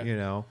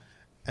 Yeah.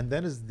 And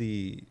then as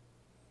the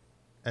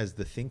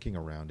thinking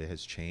around it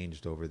has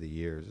changed over the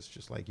years, it's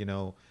just like,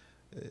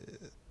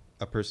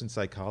 a person's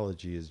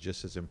psychology is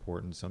just as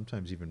important,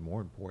 sometimes even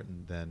more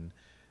important than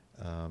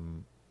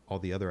all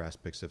the other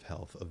aspects of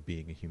health, of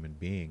being a human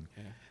being.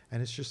 Yeah.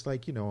 And it's just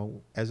like,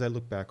 as I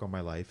look back on my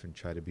life and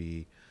try to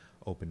be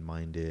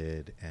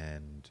open-minded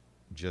and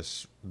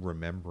just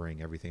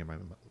remembering everything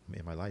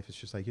in my life, it's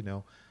just like,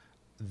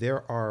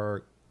 there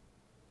are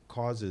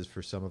causes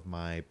for some of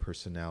my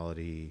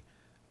personality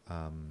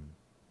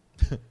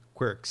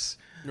quirks.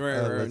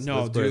 Right.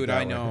 No, dude,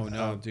 I know.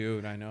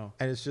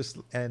 And it's just,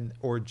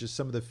 or just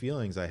some of the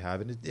feelings I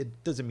have. And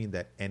it doesn't mean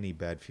that any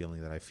bad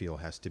feeling that I feel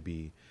has to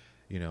be,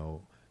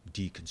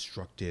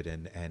 deconstructed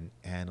and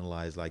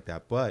analyzed like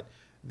that. But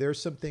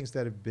there's some things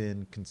that have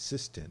been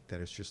consistent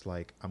that it's just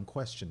like, I'm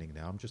questioning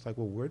now. I'm just like,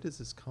 well, where does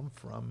this come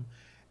from?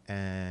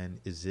 And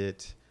is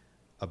it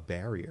a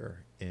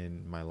barrier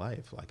in my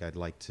life? Like, I'd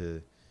like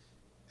to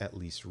at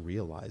least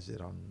realize it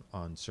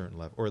on certain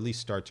level, or at least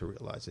start to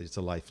realize it. It's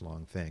a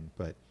lifelong thing.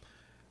 But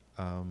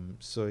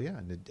so yeah,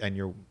 and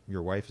your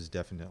wife has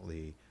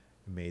definitely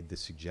made the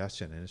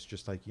suggestion, and it's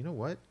just like, you know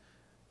what,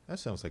 that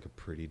sounds like a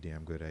pretty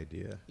damn good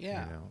idea.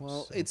 Yeah.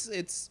 Well, so.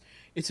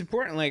 It's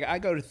important. Like, I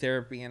go to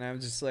therapy, and I'm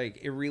just like,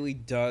 it really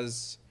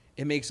does.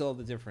 It makes all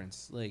the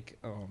difference. Like,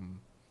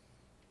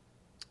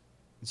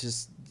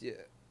 just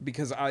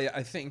because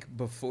I think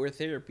before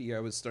therapy, I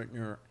was starting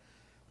to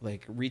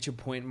like reach a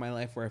point in my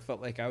life where I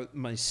felt like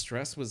my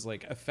stress was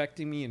like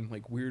affecting me in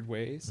like weird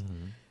ways.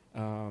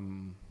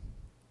 Mm-hmm.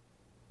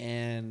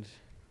 And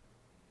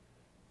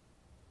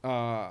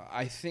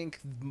I think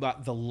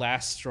the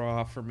last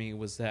straw for me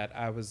was that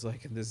I was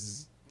like, and this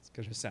is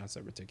going to sound so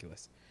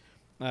ridiculous,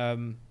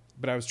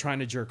 but I was trying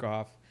to jerk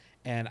off,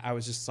 and I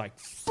was just like,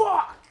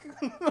 fuck!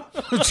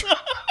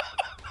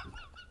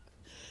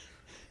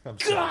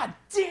 God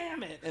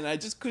damn it! And I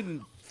just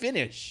couldn't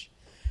finish.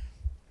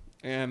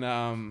 And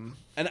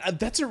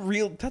that's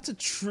a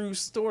true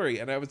story.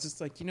 And I was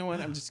just like, you know what?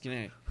 I'm just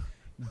gonna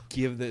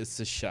give this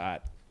a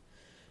shot.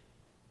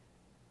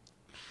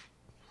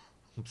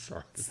 I'm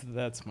sorry. So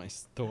that's my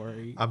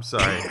story. I'm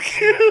sorry.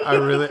 I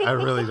really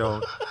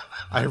don't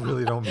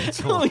mean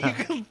to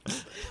laugh.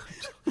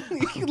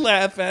 You can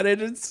laugh at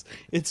it.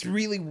 It's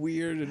really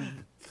weird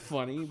and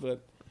funny,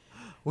 but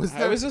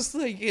I was just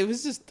like, it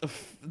was just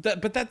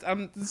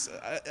I'm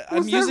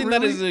using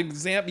that as an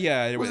example.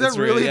 Yeah, it's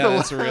really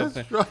it's a real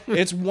thing.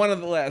 It's one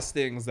of the last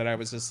things that I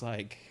was just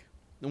like,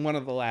 one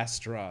of the last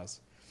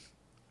straws.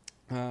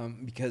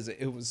 Because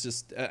it was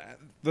just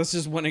that's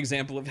just one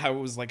example of how it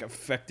was like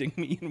affecting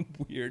me in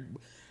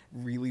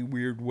really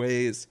weird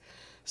ways.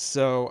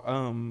 So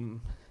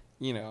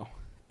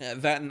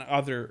that and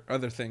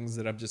other things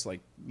that I'm just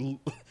like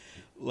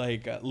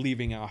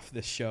leaving off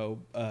this show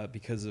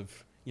because of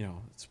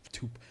it's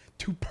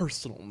too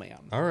personal, man.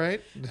 All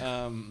right.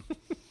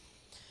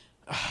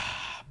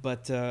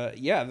 But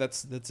yeah,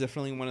 that's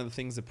definitely one of the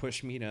things that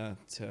pushed me to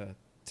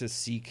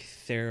seek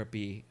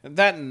therapy.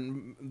 That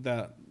and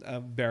the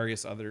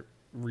various other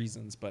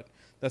reasons, but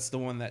that's the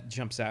one that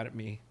jumps out at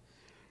me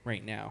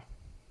right now.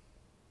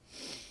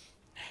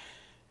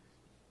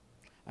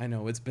 I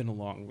know it's been a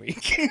long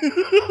week.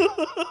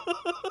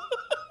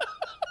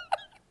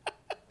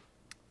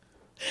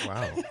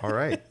 Wow. All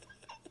right.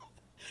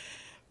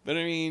 But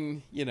I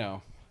mean,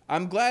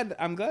 I'm glad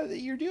that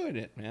you're doing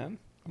it, man.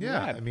 I'm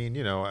glad. I mean,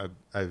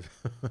 I've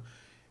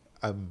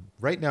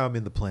right now I'm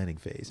in the planning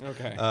phase.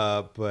 Okay.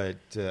 But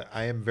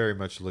I am very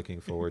much looking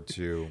forward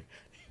to,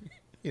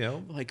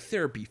 like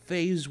therapy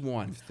phase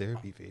 1.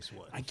 Therapy phase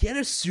 1. I get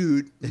a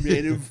suit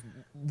made of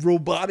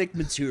robotic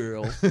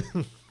material.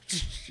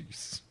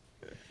 Jeez.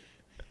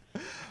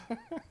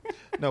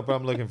 No, but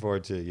I'm looking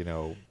forward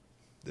to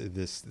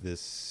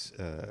this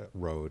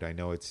road. I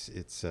know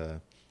it's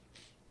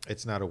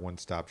not a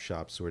one-stop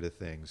shop sort of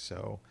thing.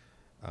 So.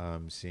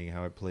 Seeing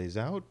how it plays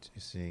out,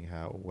 seeing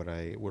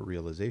what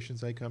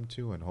realizations I come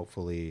to, and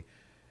hopefully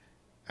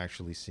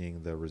actually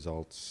seeing the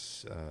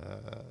results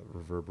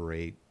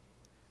reverberate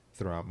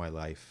throughout my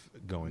life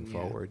going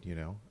forward,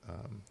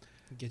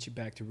 Get you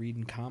back to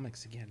reading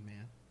comics again,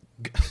 man.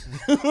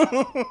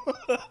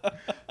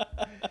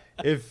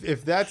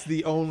 If that's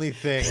the only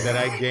thing that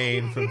I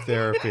gain from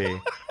therapy.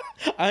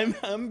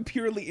 I'm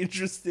purely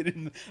interested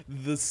in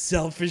the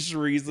selfish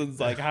reasons,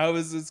 like how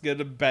is this going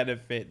to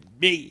benefit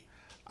me?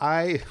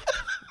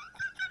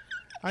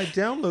 I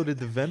downloaded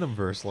the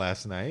Venomverse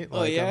last night.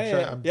 Oh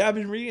yeah, I've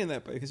been reading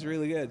that book. It's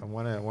really good. I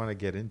want to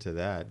get into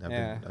that.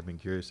 I've been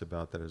curious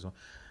about that as well.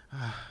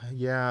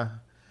 Yeah.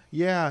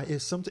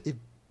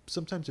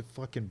 Sometimes it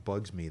fucking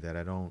bugs me that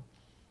I don't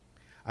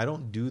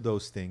do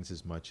those things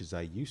as much as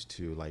I used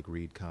to, like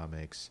read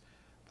comics,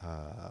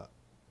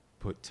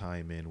 put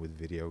time in with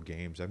video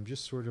games. I'm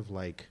just sort of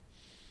like,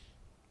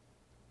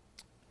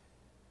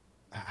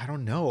 I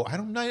don't know.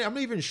 I'm not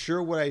even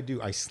sure what I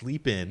do. I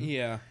sleep in.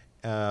 Yeah.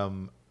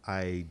 Yeah.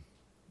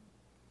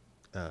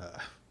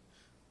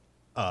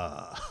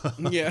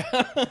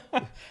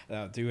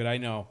 No, dude, I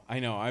know.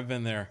 I've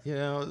been there.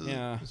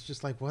 Yeah. It's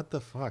just like, what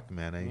the fuck,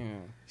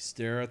 man?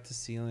 Stare at the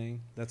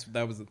ceiling.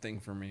 That was the thing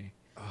for me.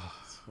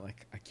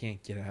 Like, I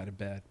can't get out of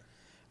bed.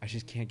 I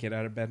just can't get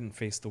out of bed and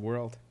face the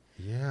world.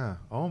 Yeah.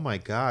 Oh my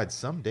God.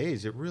 Some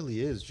days it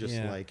really is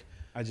just like,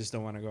 I just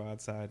don't want to go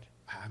outside.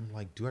 I'm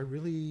like, do I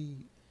really?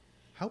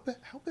 How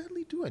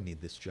badly do I need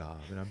this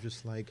job? And I'm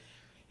just like,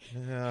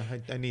 yeah,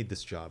 I need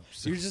this job.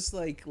 So. You're just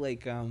like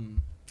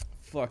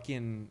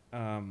fucking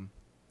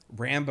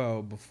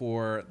Rambo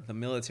before the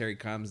military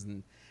comes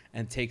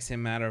and takes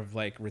him out of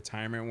like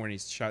retirement when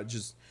he's shot,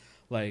 just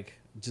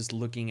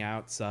looking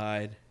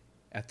outside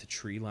at the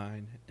tree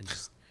line and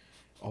just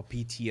all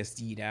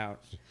PTSD'd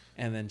out,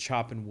 and then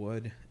chopping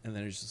wood, and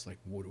then it's just like,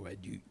 what do I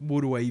do?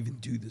 What do I even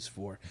do this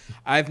for?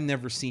 I've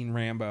never seen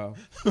Rambo,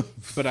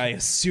 but I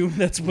assume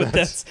that's what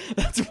happens.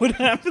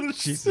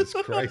 Jesus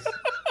Christ.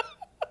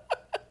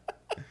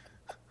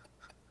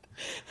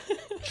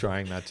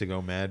 Trying not to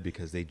go mad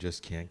because they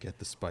just can't get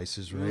the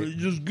spices right. They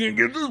just can't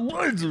get the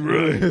spices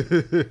right.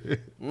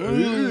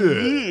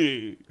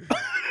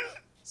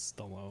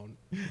 Stallone.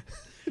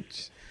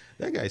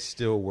 That guy's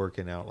still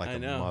working out like I a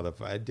know.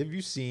 motherfucker. Have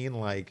you seen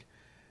like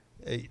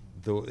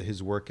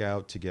his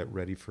workout to get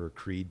ready for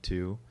Creed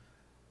 2?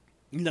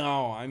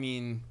 No, I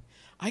mean,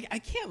 I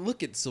can't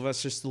look at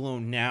Sylvester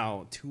Stallone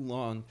now too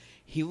long.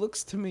 He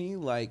looks to me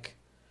like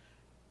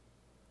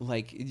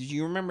do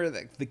you remember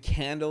the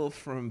candle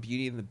from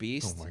Beauty and the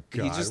Beast? Oh my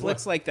God. He just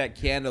looks like that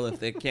candle if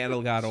the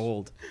candle got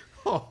old.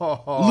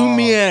 Oh.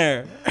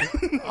 Lumiere.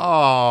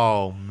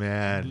 Oh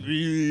man.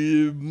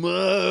 Be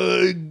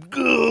my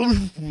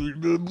girlfriend.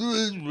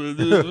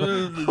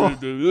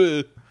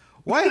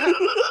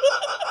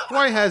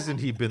 Why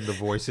hasn't he been the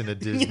voice in a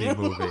Disney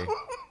movie?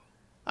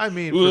 I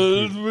mean,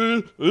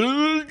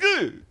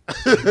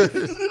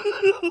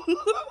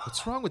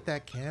 what's wrong with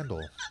that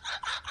candle?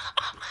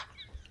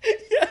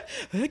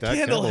 That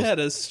candle had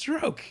a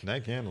stroke.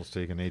 That candle's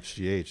taking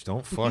HGH.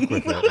 Don't fuck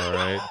with it, all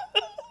right?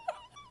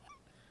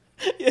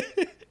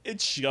 It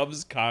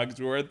shoves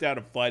Cogsworth down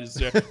a flight of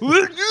stairs.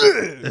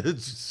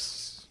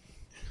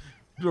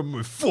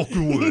 I'm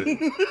fucking with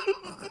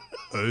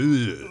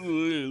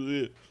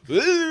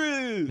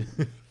it.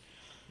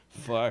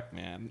 Fuck,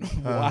 man.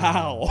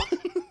 Wow.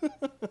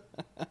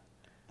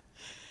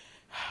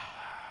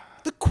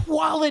 The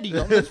quality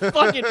of this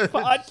fucking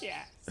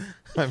podcast.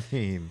 I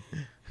mean,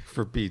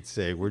 for Pete's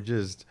sake, we're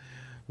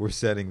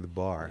setting the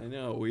bar. I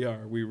know, we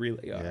are. We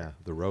really are. Yeah,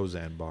 the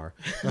Roseanne bar.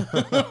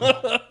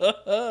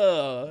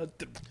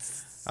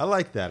 I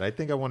like that. I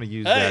think I want to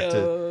use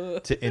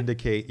that to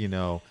indicate,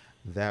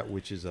 that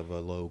which is of a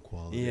low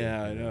quality.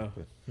 Yeah, I know.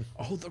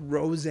 Oh, the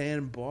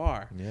Roseanne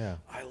bar. Yeah.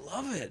 I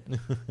love it.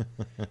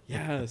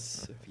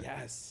 Yes.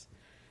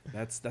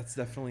 That's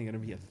definitely going to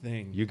be a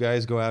thing. You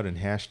guys go out and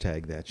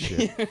hashtag that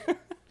shit.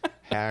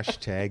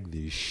 Hashtag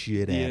the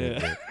shit out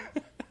of it.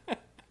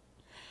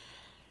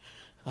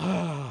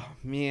 Oh,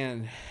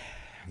 man.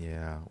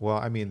 Yeah. Well,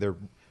 I mean, they're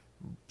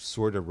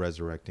sort of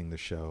resurrecting the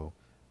show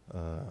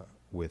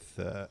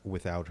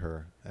without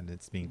her, and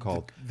it's being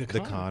called The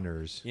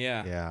Connors.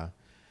 Yeah. Yeah.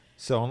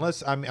 So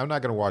unless I'm not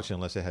going to watch it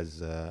unless it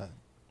has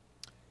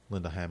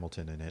Linda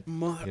Hamilton in it.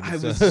 I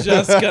was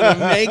just going to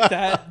make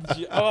that.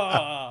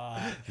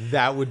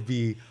 That would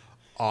be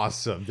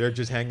awesome. They're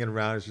just hanging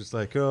around. It's just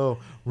like, oh,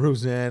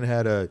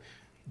 Roseanne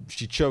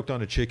she choked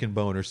on a chicken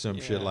bone or some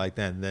shit like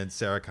that. And then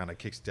Sarah kind of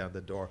kicks down the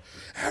door.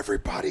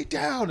 Everybody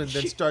down. And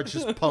then starts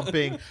just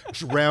pumping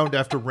round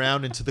after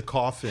round into the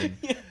coffin.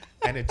 Yeah.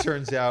 And it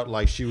turns out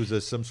like she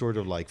was some sort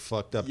of like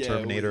fucked up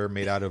Terminator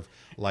made out of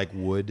like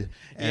wood.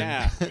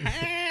 And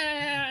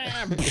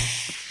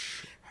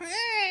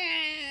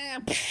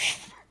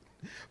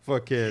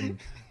fucking.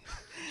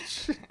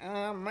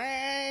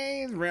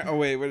 Oh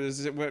wait, what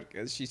is it? What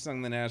she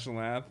sung the national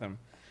anthem?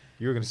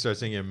 You were going to start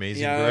singing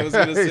Amazing Grace. Yeah, I was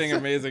going to sing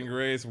Amazing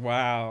Grace.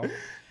 Wow.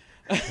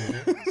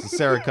 So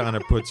Sarah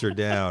Connor puts her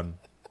down.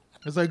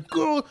 It's like,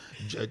 go.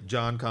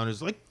 John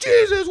Connor's like,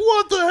 Jesus,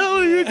 what the hell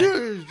are you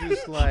doing? It's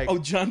just like. Oh,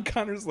 John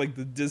Connor's like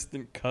the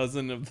distant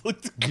cousin of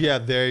the. Yeah,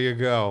 there you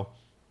go.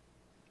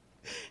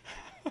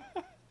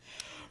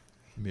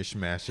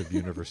 Mishmash of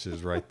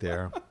universes right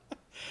there.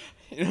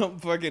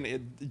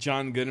 Fucking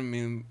John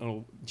Goodman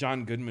will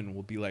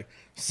be like,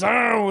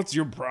 "So, what's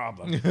your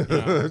problem?"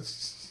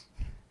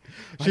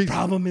 My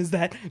problem is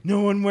that no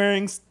one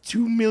wearing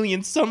 2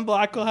 million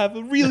sunblock will have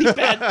a really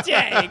bad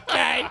day,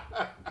 okay?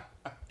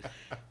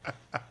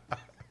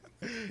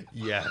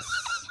 Yes.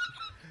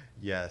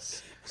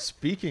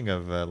 Speaking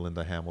of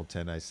Linda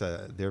Hamilton, I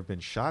said there have been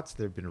shots.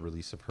 There have been a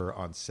release of her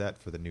on set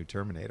for the new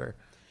Terminator.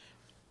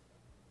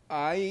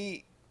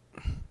 I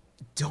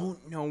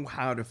don't know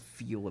how to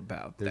feel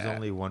about There's that.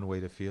 only one way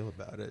to feel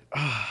about it.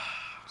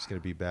 It's gonna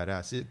be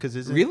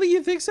badass. Really,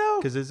 you think so?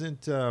 Because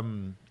isn't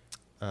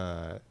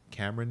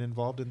Cameron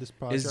involved in this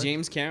project? Is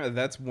James Cameron?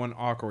 That's one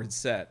awkward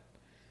set.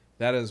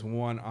 That is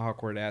one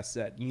awkward ass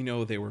set. You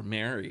know they were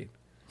married.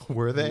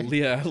 Were they?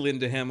 Yeah,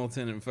 Linda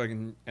Hamilton and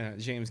fucking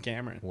James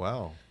Cameron.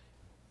 Wow.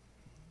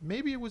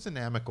 Maybe it was an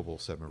amicable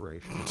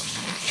separation.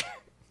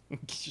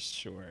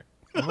 Sure.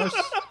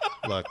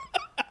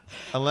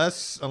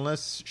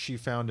 Unless she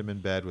found him in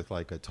bed with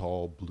like a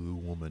tall blue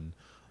woman.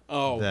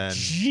 Oh, then,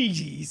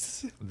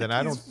 jeez. Then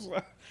I don't.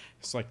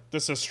 It's like,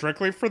 this is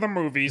strictly for the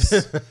movies.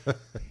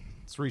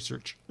 It's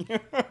research.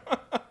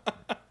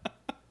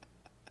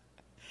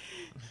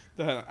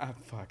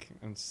 Fuck.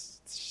 And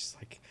she's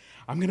like,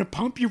 I'm going to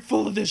pump you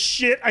full of this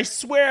shit, I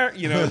swear.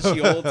 You know, she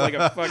holds like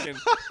a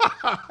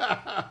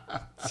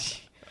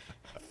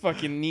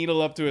fucking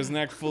needle up to his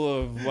neck full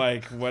of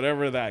like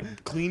whatever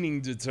that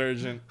cleaning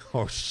detergent.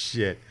 Oh,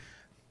 shit.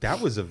 That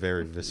was a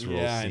very visceral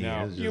scene. I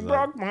know. You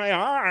broke my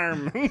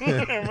arm.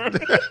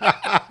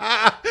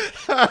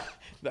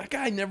 That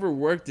guy never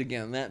worked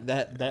again.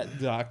 That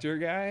doctor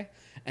guy.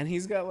 And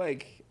he's got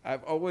like,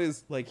 I've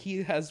always like,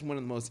 he has one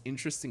of the most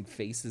interesting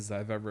faces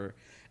I've ever.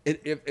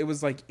 It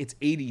was like its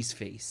 80s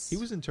face. He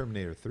was in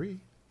Terminator 3.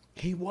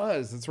 He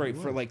was. That's right.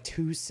 For like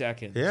 2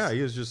 seconds. Yeah,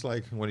 he was just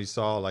like when he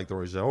saw like the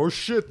original. Oh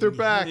shit, they're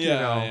back. Yeah, you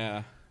know.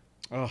 Yeah.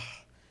 Oh,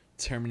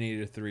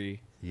 Terminator 3.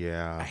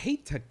 Yeah. I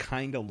hate to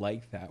kind of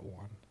like that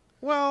one.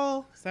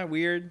 Well, is that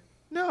weird?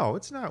 No,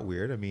 it's not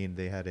weird. I mean,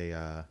 they had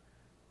a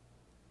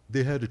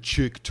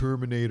chick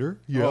Terminator.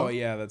 Yeah. Oh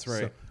yeah, that's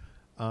right.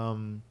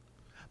 So,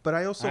 but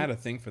I had a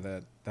thing for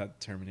that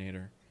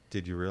Terminator.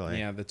 Did you really?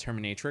 Yeah, the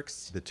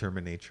Terminatrix. The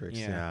Terminatrix.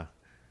 Yeah.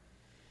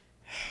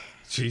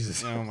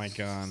 Jesus. Oh my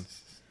god.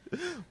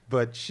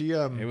 But she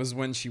it was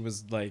when she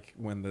was like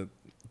when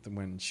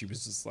she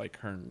was just like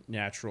her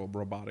natural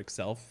robotic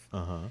self.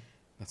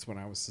 That's when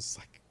I was just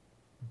like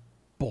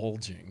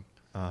bulging.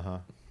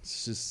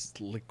 It's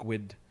just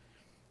liquid.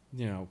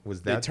 You know,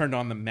 was that they turned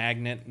on the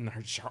magnet and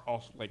her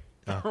all like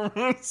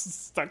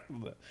stuck to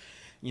the.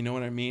 You know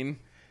what I mean?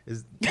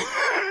 Is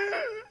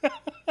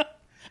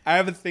I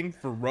have a thing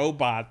for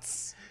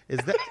robots. Is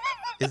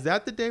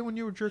that the day when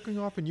you were jerking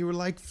off and you were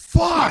like,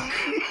 "Fuck"?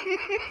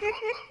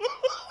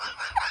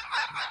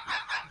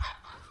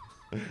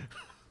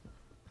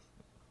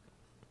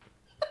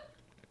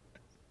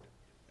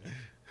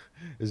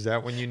 Is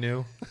that when you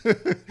knew?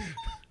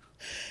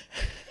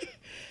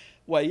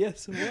 Why,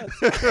 yes, it was.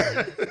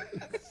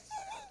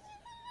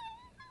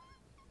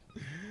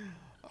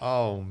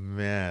 Oh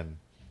man.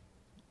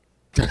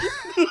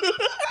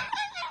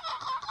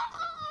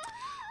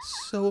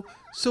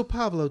 So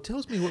Pablo,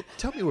 tell me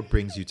what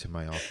brings you to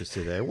my office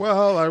today.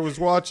 Well, I was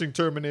watching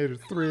Terminator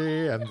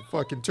 3 and the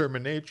fucking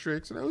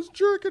Terminatrix, and I was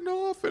jerking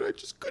off, and I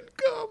just couldn't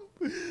come.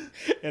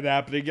 It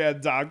happened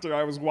again, Doctor.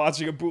 I was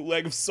watching a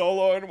bootleg of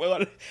Solo, and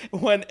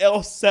when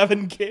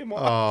L7 came on,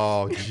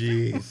 oh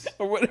jeez,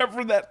 or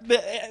whatever the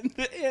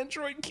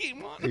android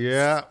came on.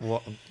 Yeah,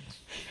 well,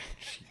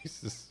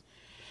 Jesus.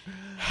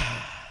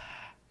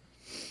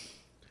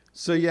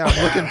 So yeah,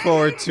 I'm looking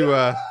forward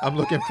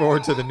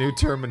to the new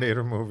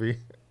Terminator movie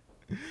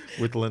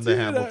with Linda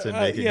Hamilton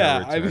making her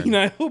return. I mean,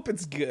 I hope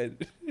it's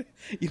good.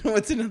 You know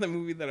what's another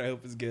movie that I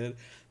hope is good?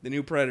 The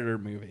new Predator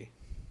movie.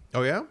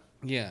 Oh yeah?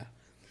 Yeah.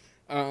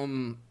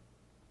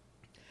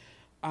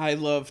 I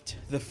loved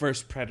the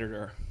first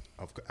Predator.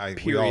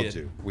 We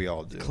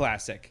all do.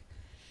 Classic.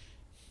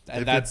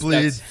 And if it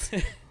bleeds,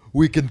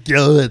 we can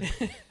kill it.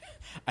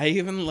 I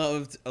even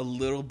loved a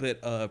little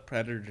bit of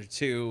Predator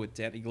 2 with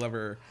Danny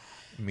Glover.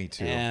 Me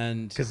too.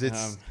 And because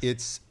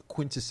it's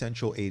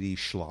quintessential 80s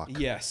schlock.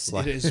 Yes,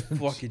 it is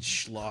fucking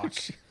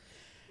schlock.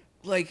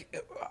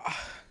 Like,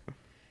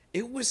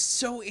 it was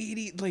so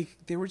 80. Like,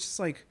 they were just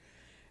like,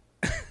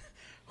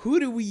 who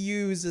do we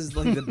use as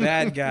like the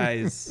bad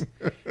guys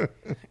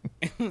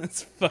in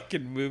this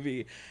fucking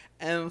movie?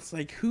 And it's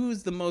like,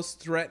 who's the most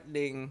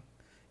threatening?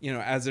 You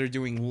know, as they're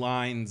doing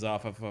lines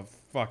off of a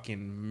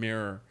fucking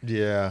mirror.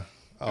 Yeah.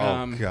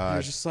 Oh God.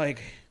 They're just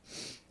like.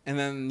 And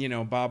then, you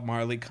know, Bob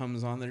Marley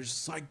comes on. They're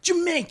just like,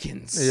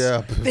 Jamaicans.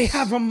 Yeah. They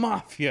have a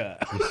mafia.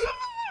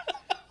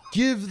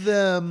 Give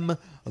them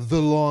the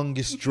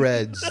longest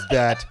dreads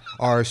that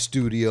our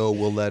studio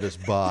will let us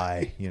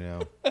buy, you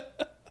know.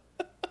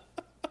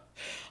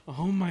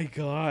 Oh, my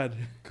God.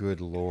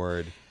 Good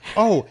Lord.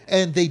 Oh,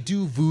 and they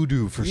do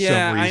voodoo for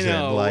some reason. I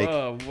know.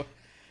 Like,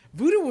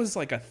 voodoo was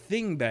like a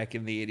thing back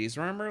in the 80s.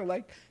 Remember?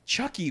 Like,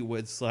 Chucky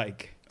was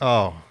like,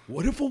 oh.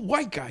 What if a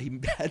white guy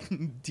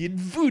did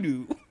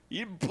voodoo?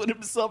 He put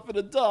himself in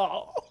a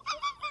doll.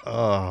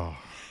 Oh.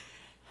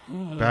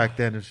 Back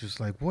then, it's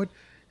just like, what?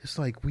 It's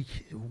like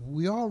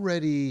we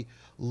already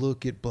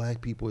look at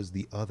black people as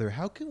the other.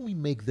 How can we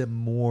make them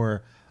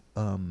more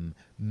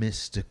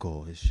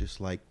mystical? It's just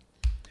like,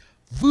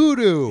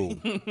 voodoo.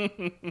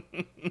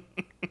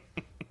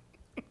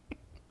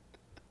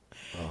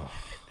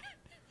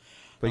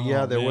 But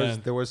yeah,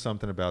 man. there was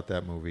something about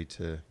that movie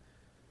to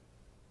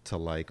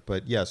like.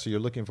 But yeah, so you're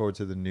looking forward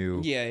to the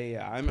new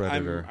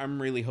Predator.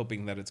 I'm really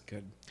hoping that it's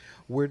good.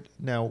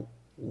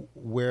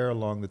 Where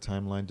along the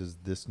timeline does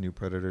this new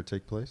Predator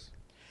take place?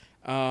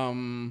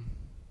 During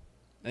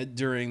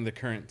the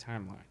current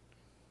timeline.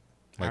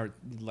 Now.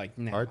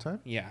 Our time?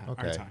 Yeah,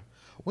 okay. our time.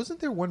 Wasn't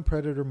there one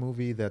Predator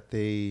movie that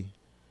they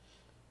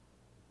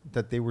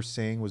were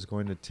saying was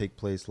going to take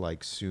place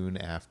like soon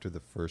after the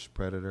first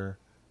Predator?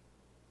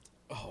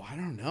 Oh, I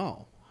don't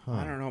know. Huh.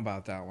 I don't know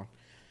about that one.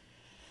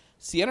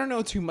 See, I don't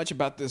know too much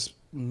about this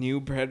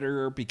new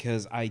Predator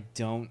because I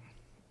don't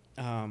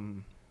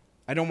want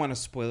to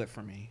spoil it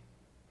for me.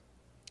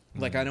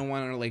 Like, I don't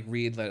want to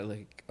read that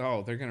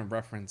they're going to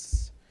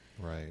reference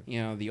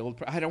the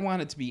old. I don't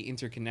want it to be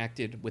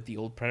interconnected with the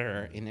old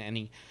Predator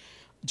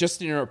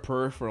just in a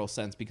peripheral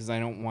sense, because I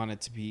don't want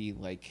it to be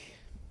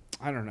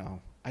I don't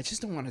know. I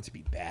just don't want it to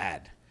be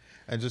bad.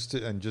 And just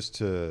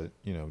to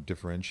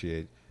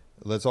differentiate,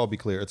 let's all be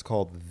clear. It's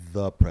called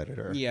The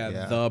Predator.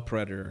 Yeah. The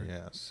Predator.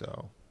 Yeah.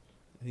 So.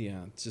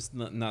 Yeah, just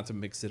not to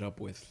mix it up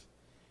with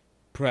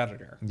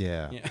Predator.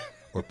 Yeah.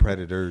 Or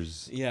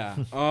Predators. Yeah.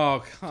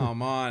 Oh,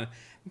 come on.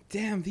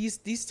 Damn,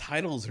 these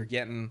titles are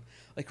getting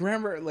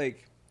remember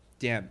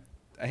damn,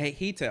 I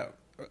hate to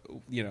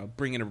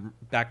bring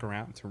it back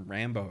around to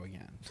Rambo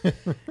again.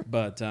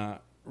 But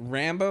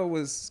Rambo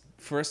was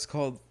first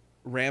called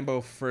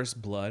Rambo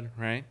First Blood,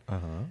 right?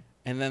 Uh-huh.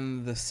 And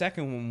then the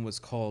second one was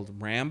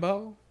called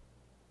Rambo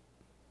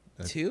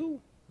 2?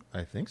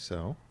 I think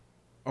so.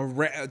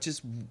 Or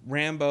just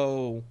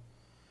Rambo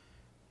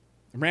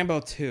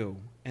 2.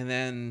 And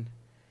then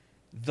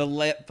the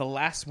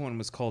last one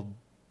was called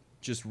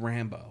just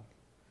Rambo.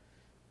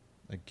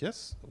 I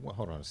guess. Well,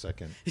 hold on a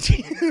second.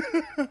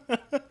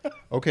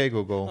 Okay,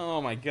 Google.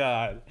 Oh my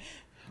God.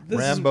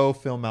 Rambo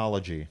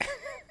Filmology.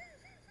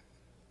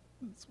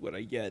 That's what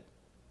I get.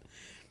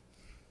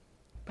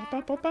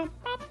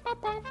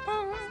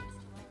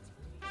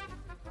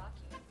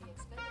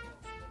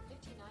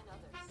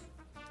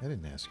 I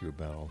didn't ask you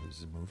about all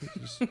these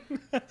movies.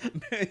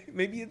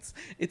 Maybe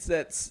it's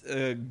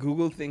that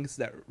Google thinks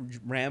that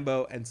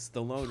Rambo and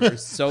Stallone are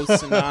so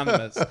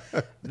synonymous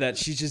that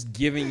she's just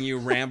giving you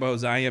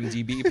Rambo's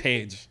IMDb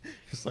page.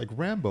 It's like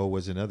Rambo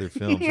was in other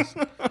films.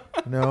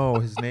 No,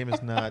 his name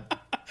is not.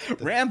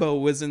 Rambo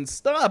was in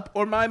Stop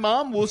or My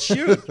Mom Will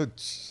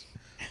Shoot.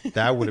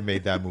 That would have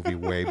made that movie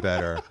way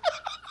better.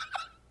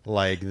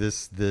 Like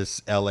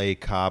this LA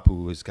cop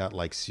who has got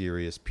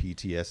serious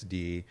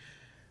PTSD.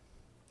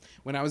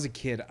 When I was a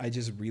kid, I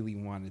just really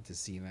wanted to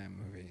see that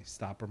movie,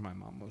 Stop or My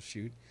Mom Will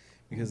Shoot,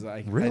 because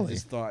I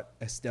just thought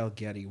Estelle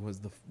Getty was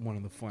one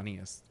of the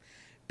funniest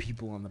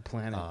people on the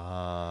planet.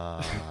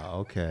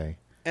 Okay.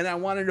 And I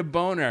wanted to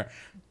bone her.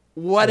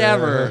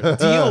 Whatever.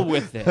 Deal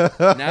with it.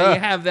 Now you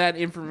have that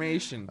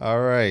information.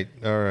 All right.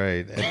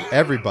 And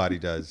everybody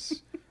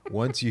does.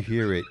 Once you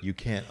hear it, you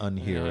can't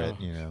unhear it,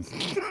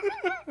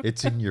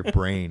 It's in your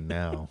brain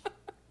now.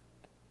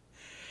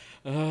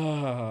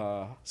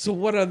 So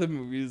what other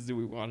movies do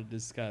we want to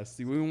discuss?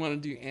 Do we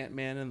want to do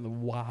Ant-Man and the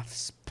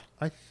Wasp?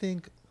 I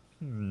think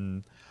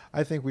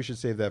we should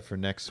save that for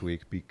next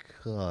week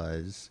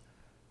because,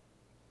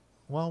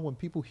 well, when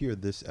people hear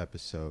this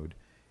episode,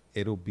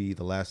 it'll be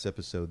the last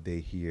episode they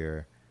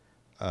hear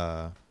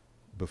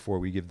before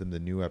we give them the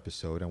new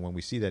episode. And when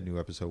we see that new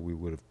episode, we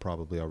would have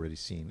probably already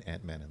seen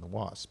Ant-Man and the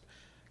Wasp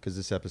because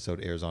this episode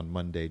airs on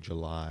Monday,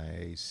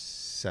 July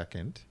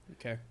 2nd.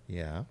 Okay.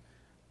 Yeah.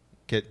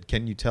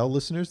 Can you tell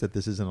listeners that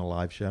this isn't a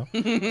live show?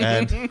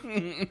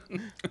 And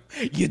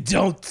you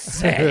don't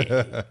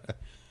say.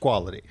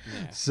 Quality.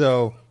 Yeah.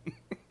 So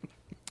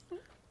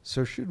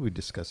should we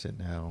discuss it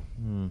now?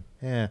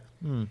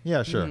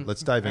 Yeah, sure.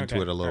 Let's dive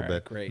into it a little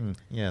bit. Great.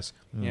 Yes.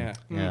 Yeah.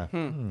 Yeah.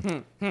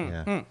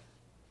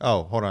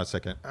 Oh, hold on a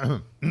second.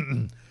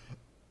 Hold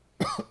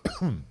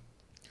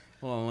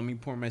on, let me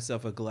pour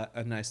myself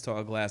a nice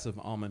tall glass of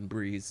almond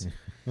breeze.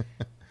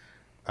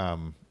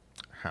 You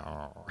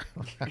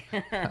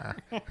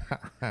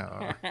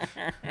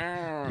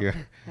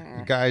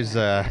guys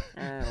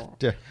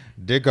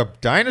dig up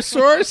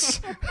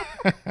dinosaurs?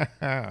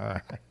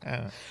 That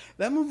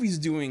movie's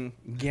doing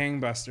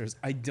gangbusters.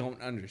 I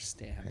don't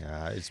understand.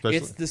 Yeah, especially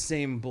it's the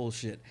same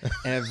bullshit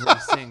every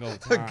single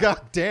time.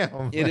 God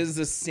damn. It is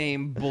the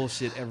same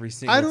bullshit every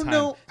single time. I don't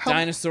know.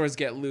 Dinosaurs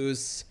get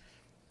loose.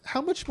 How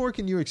much more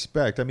can you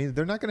expect? I mean,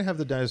 they're not going to have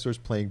the dinosaurs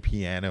playing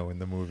piano in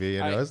the movie.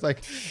 It's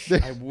like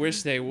I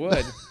wish they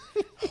would.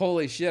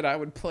 Holy shit! I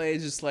would play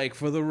just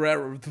for the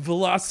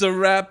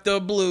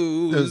Velociraptor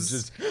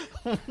blues.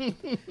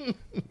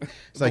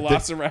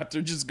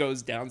 Velociraptor just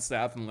goes down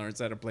south and learns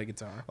how to play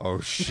guitar. Oh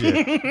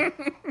shit!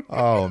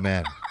 Oh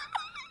man,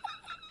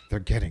 they're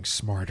getting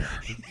smarter.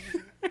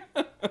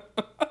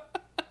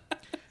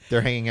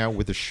 They're hanging out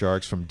with the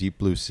sharks from Deep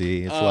Blue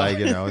Sea.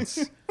 It's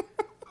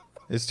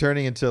it's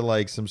turning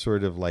into some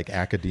sort of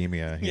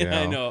academia.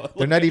 I know.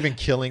 They're not even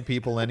killing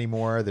people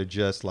anymore. They're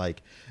just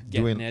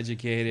getting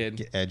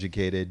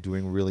educated,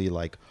 doing really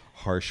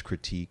harsh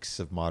critiques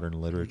of modern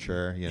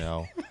literature.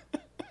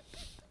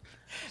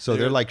 So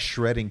they're like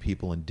shredding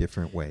people in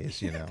different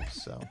ways, you know.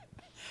 So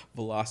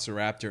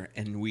Velociraptor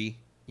ennui,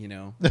 you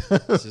know.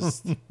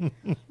 It's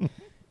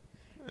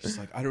just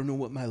like, I don't know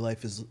what my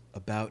life is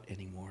about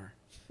anymore.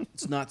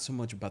 It's not so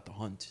much about the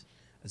hunt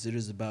as it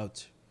is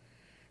about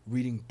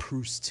reading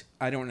Proust.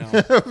 I don't know.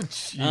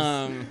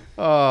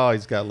 Oh,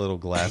 he's got little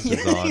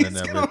glasses on and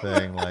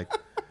everything. Like,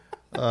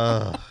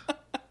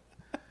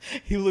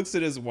 he looks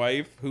at his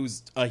wife,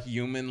 who's a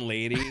human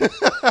lady.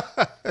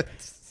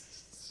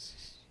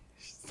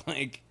 She's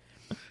like,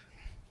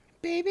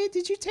 baby,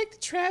 did you take the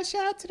trash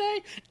out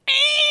today?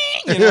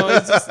 You know,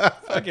 it's just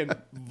fucking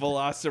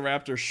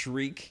Velociraptor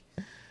shriek.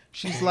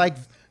 She's like,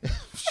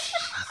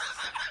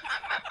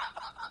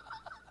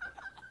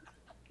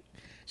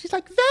 she's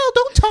like, Val,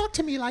 don't talk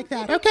to me like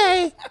that,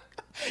 okay?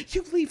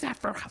 You leave that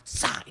for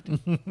outside.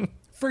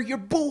 For your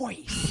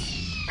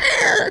boys.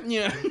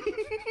 Yeah.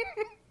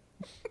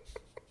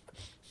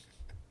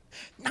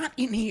 Not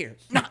in here.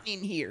 Not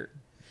in here.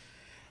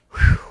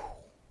 Whew.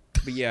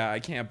 But yeah, I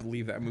can't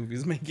believe that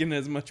movie's making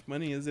as much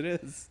money as it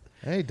is.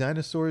 hey,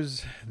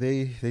 dinosaurs,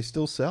 they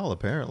still sell,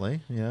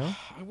 apparently, you know?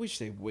 I wish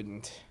they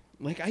wouldn't.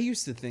 Like, I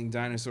used to think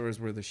dinosaurs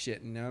were the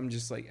shit, and now I'm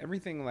just like,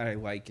 everything that I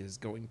like is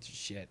going to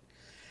shit.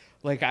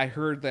 Like, I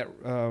heard that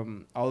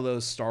all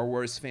those Star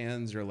Wars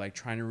fans are, like,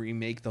 trying to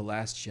remake The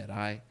Last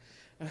Jedi.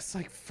 It's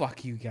like,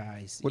 fuck you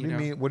guys. What do you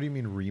mean? What do you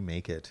mean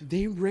remake it?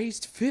 They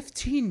raised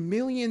 $15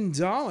 million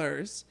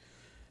to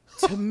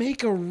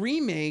make a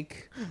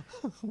remake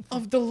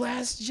of The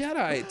Last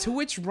Jedi, to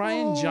which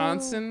Rian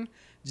Johnson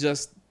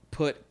just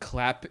put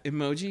clap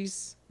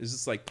emojis. It's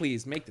just like,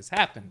 please make this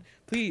happen.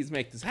 Please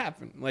make this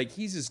happen. Like,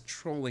 he's just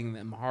trolling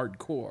them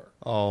hardcore.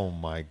 Oh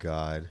my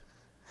God.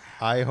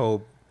 I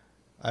hope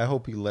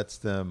he lets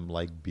them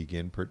like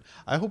begin.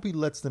 I hope he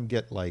lets them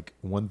get like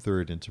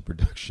 1/3 into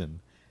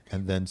production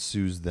and then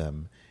sues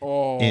them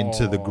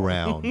into the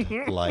ground.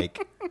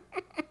 Like,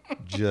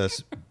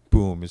 just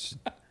boom.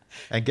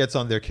 And gets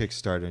on their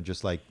Kickstarter and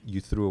just like,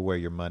 you threw away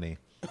your money.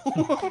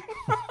 You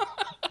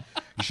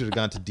should have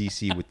gone to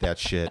DC with that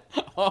shit.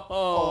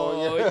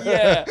 Oh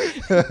yeah.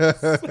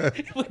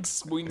 He like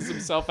swings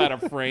himself out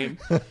of frame.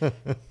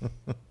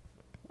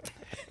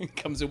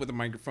 Comes in with a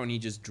microphone, he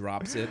just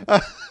drops it.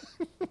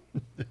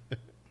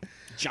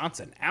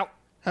 Johnson out.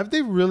 Have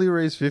they really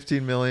raised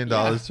 $15 million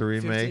to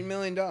remake? $15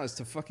 million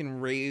to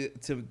fucking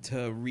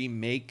to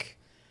remake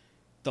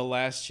The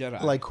Last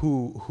Jedi. Like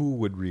who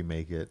would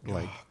remake it?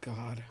 Like, oh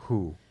God,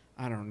 who?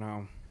 I don't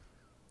know.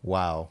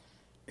 Wow.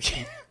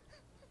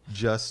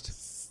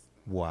 Just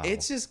wow.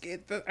 It's just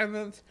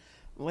I'm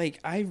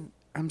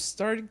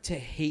starting to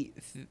hate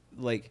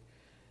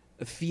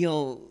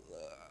feel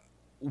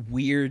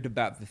weird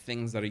about the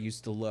things that I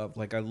used to love.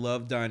 Like, I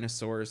love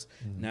dinosaurs.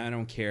 Now I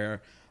don't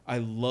care. I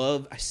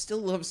still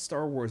love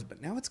Star Wars,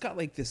 but now it's got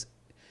like this,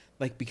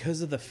 like,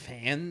 because of the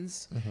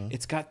fans,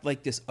 it's got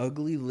like this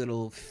ugly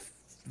little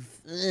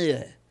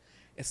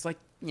it's like,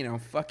 you know,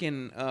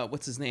 fucking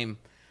what's his name,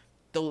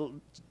 the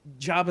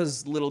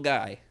Jabba's little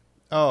guy.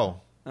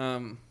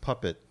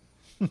 Puppet.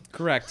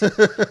 Correct.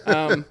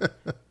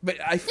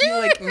 But I feel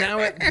like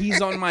now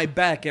he's on my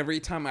back every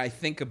time I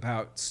think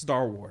about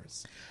Star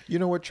Wars. You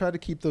know what? Try to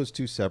keep those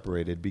two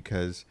separated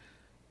because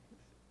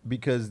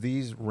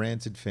these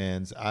ranted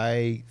fans,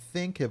 I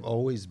think, have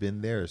always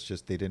been there. It's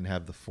just they didn't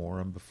have the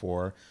forum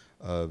before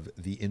of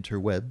the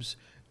interwebs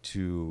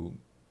to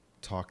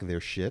talk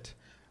their shit.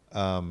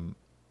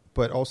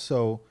 But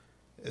also,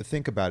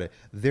 think about it.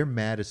 They're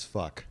mad as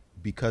fuck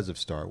because of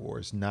Star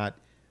Wars, not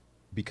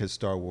because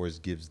Star Wars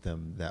gives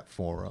them that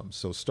forum.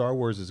 So Star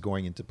Wars is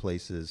going into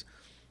places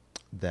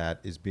that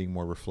is being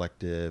more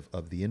reflective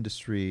of the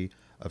industry,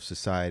 of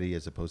society,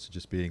 as opposed to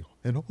just being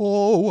an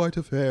all-white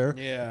affair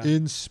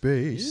in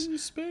space. In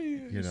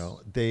space. You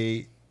know,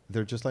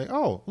 they're just like,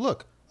 oh,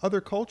 look,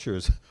 other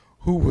cultures.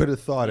 Who would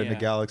have thought in a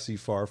galaxy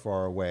far,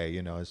 far away?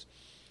 You know,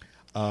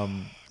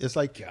 it's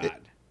like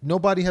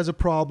nobody has a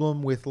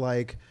problem with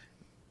like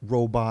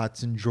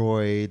robots and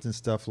droids and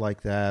stuff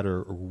like that,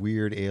 or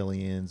weird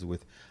aliens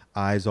with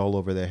eyes all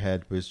over their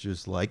head, but it's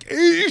just like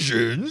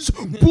Asians,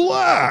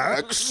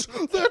 blacks.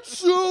 That's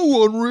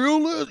so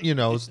unreal. You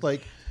know, it's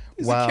like,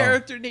 there's a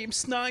character named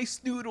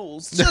Snice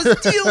Noodles.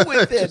 Just deal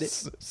with it.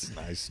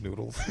 Snice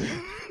Noodles.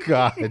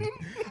 God,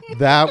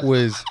 that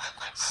was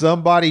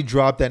somebody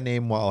dropped that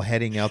name while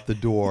heading out the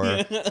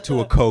door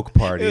to a Coke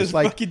party. It's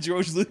like fucking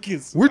George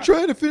Lucas. We're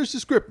trying to finish the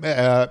script.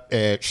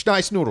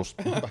 Snice Noodles.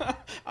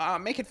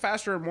 Make it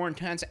faster and more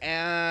intense.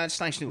 And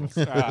Snice Noodles.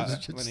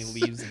 When he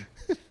leaves, and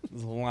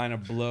there's a line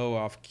of blow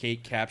off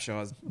Kate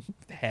Capshaw's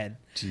head.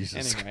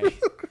 Jesus. Anyway,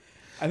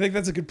 I think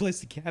that's a good place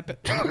to cap it.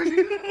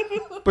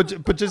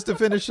 But just to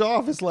finish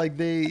off, it's like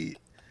they're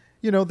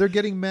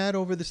getting mad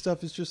over this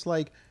stuff. It's just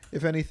like,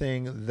 if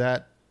anything,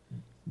 that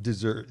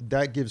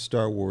gives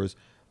Star Wars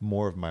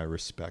more of my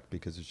respect,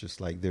 because it's just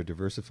like they're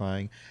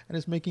diversifying and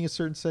it's making a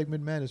certain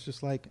segment mad. It's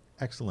just like,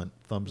 excellent,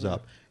 thumbs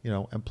up,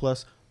 and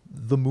plus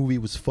the movie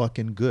was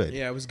fucking good.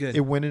 Yeah, it was good.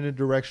 It went in a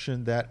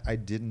direction that I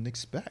didn't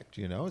expect,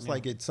 it's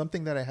like, it's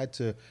something that I had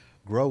to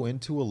grow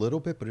into a little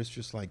bit, but it's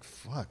just like,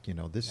 fuck,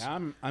 this. Yeah,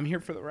 I'm here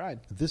for the ride.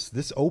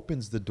 This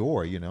opens the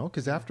door,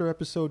 because after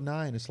episode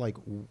 9, it's like,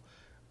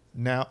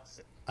 now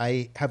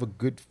I have a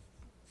good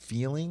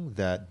feeling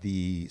that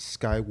the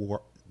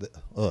Skywalker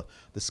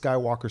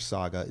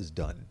saga is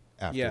done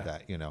after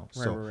that,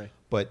 Right.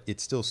 But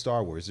it's still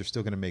Star Wars. They're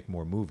still going to make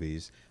more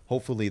movies.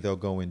 Hopefully they'll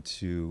go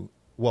into,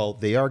 well,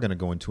 they are going to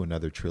go into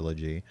another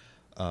trilogy,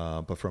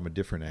 but from a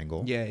different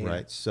angle. Yeah.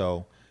 Right.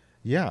 So,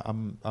 yeah,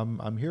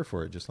 I'm here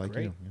for it, just like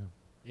Great. you.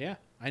 Yeah,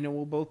 I know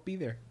we'll both be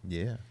there.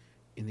 Yeah.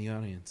 In the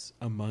audience,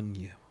 among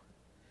you.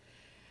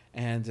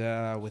 And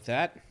with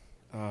that,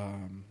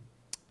 I'm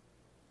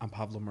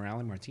Pablo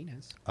Morales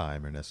Martinez.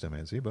 I'm Ernesto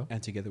Mancibo.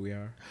 And together we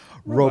are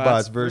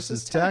Robots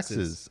versus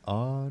Taxes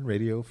on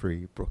Radio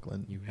Free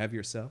Brooklyn. You have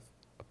yourself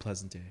a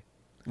pleasant day.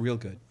 Real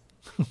good.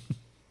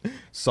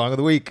 Song of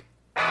the week.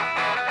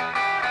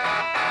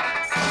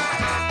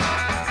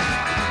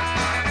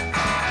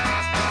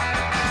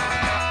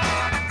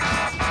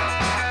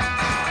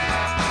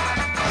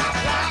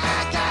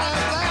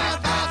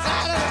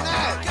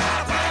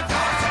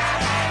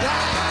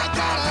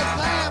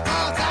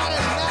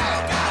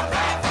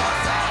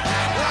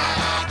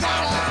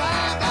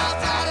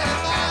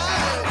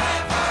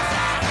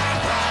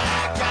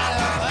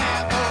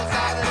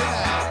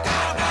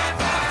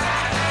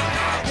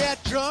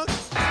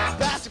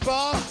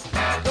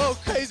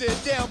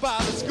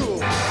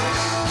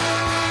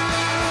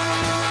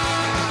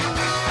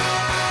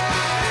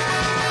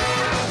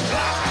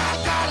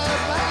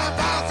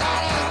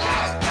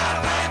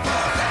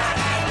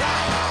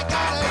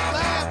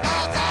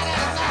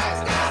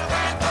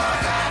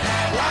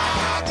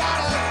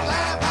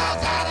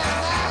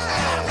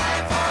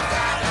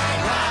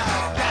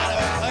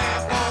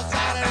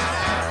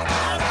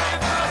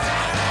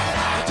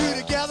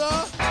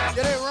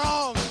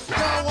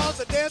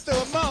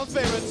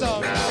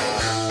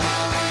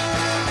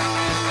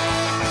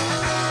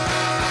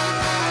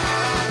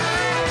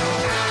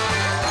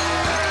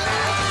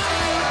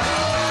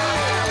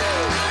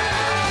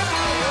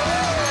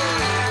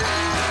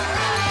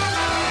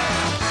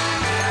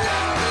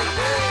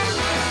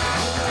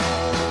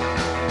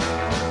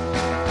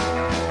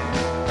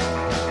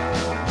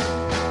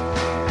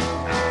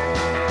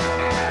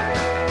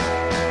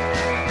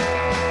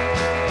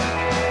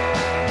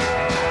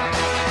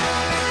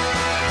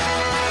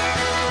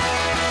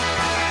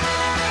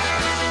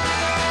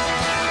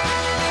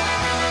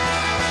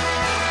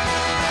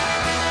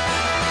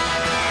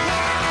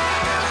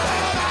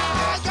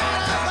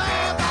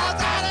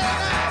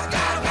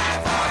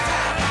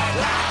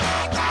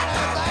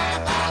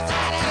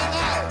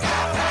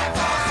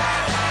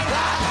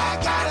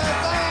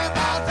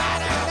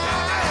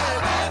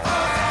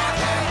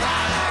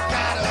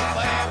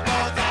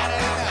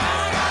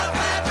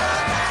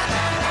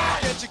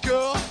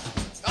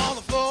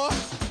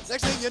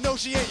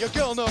 She ain't your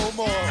girl no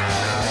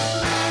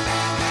more.